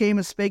Jesus came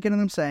and spake unto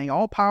them, saying,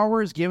 all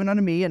power is given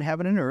unto me in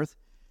heaven and earth.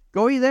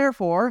 Go ye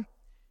therefore,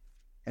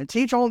 and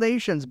teach all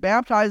nations,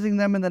 baptizing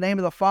them in the name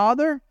of the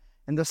Father,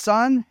 and the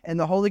Son, and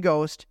the Holy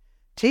Ghost,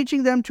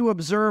 teaching them to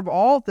observe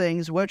all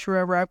things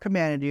whatsoever I have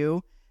commanded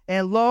you.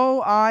 And lo,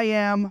 I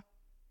am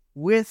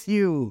with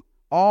you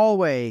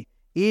always,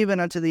 even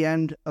unto the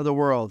end of the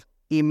world.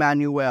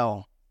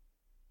 Immanuel.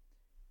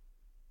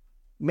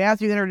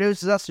 Matthew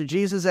introduces us to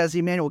Jesus as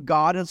Immanuel.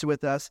 God is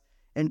with us.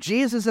 And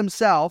Jesus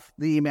himself,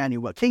 the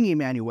Immanuel, King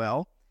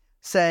Immanuel,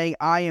 saying,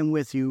 I am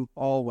with you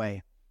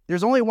always.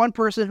 There's only one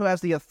person who has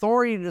the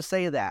authority to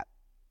say that,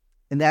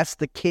 and that's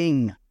the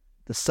King,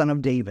 the Son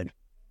of David.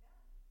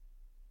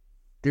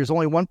 There's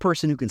only one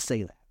person who can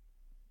say that.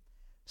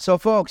 So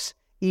folks,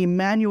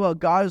 Immanuel,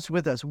 God is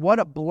with us. What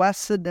a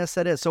blessedness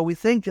that is. So we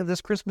think of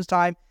this Christmas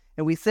time,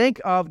 and we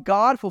think of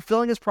God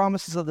fulfilling his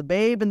promises of the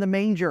babe in the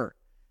manger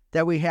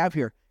that we have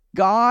here.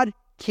 God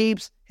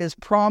keeps his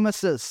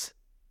promises.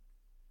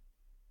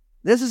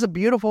 This is a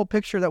beautiful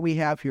picture that we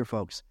have here,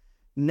 folks.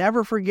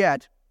 Never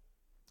forget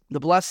the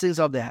blessings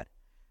of that.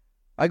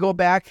 I go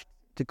back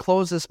to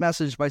close this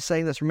message by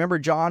saying this. Remember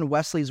John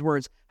Wesley's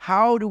words.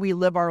 How do we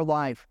live our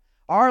life?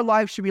 Our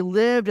life should be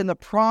lived in the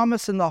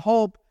promise and the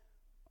hope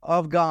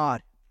of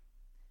God.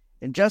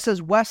 And just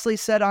as Wesley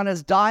said on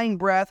his dying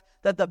breath,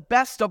 that the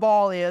best of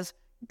all is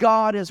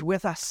God is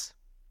with us.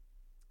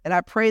 And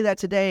I pray that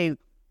today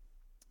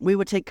we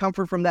would take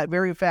comfort from that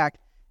very fact,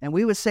 and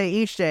we would say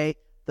each day,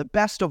 the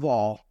best of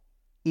all,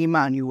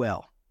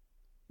 Immanuel,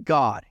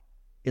 God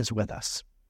is with us.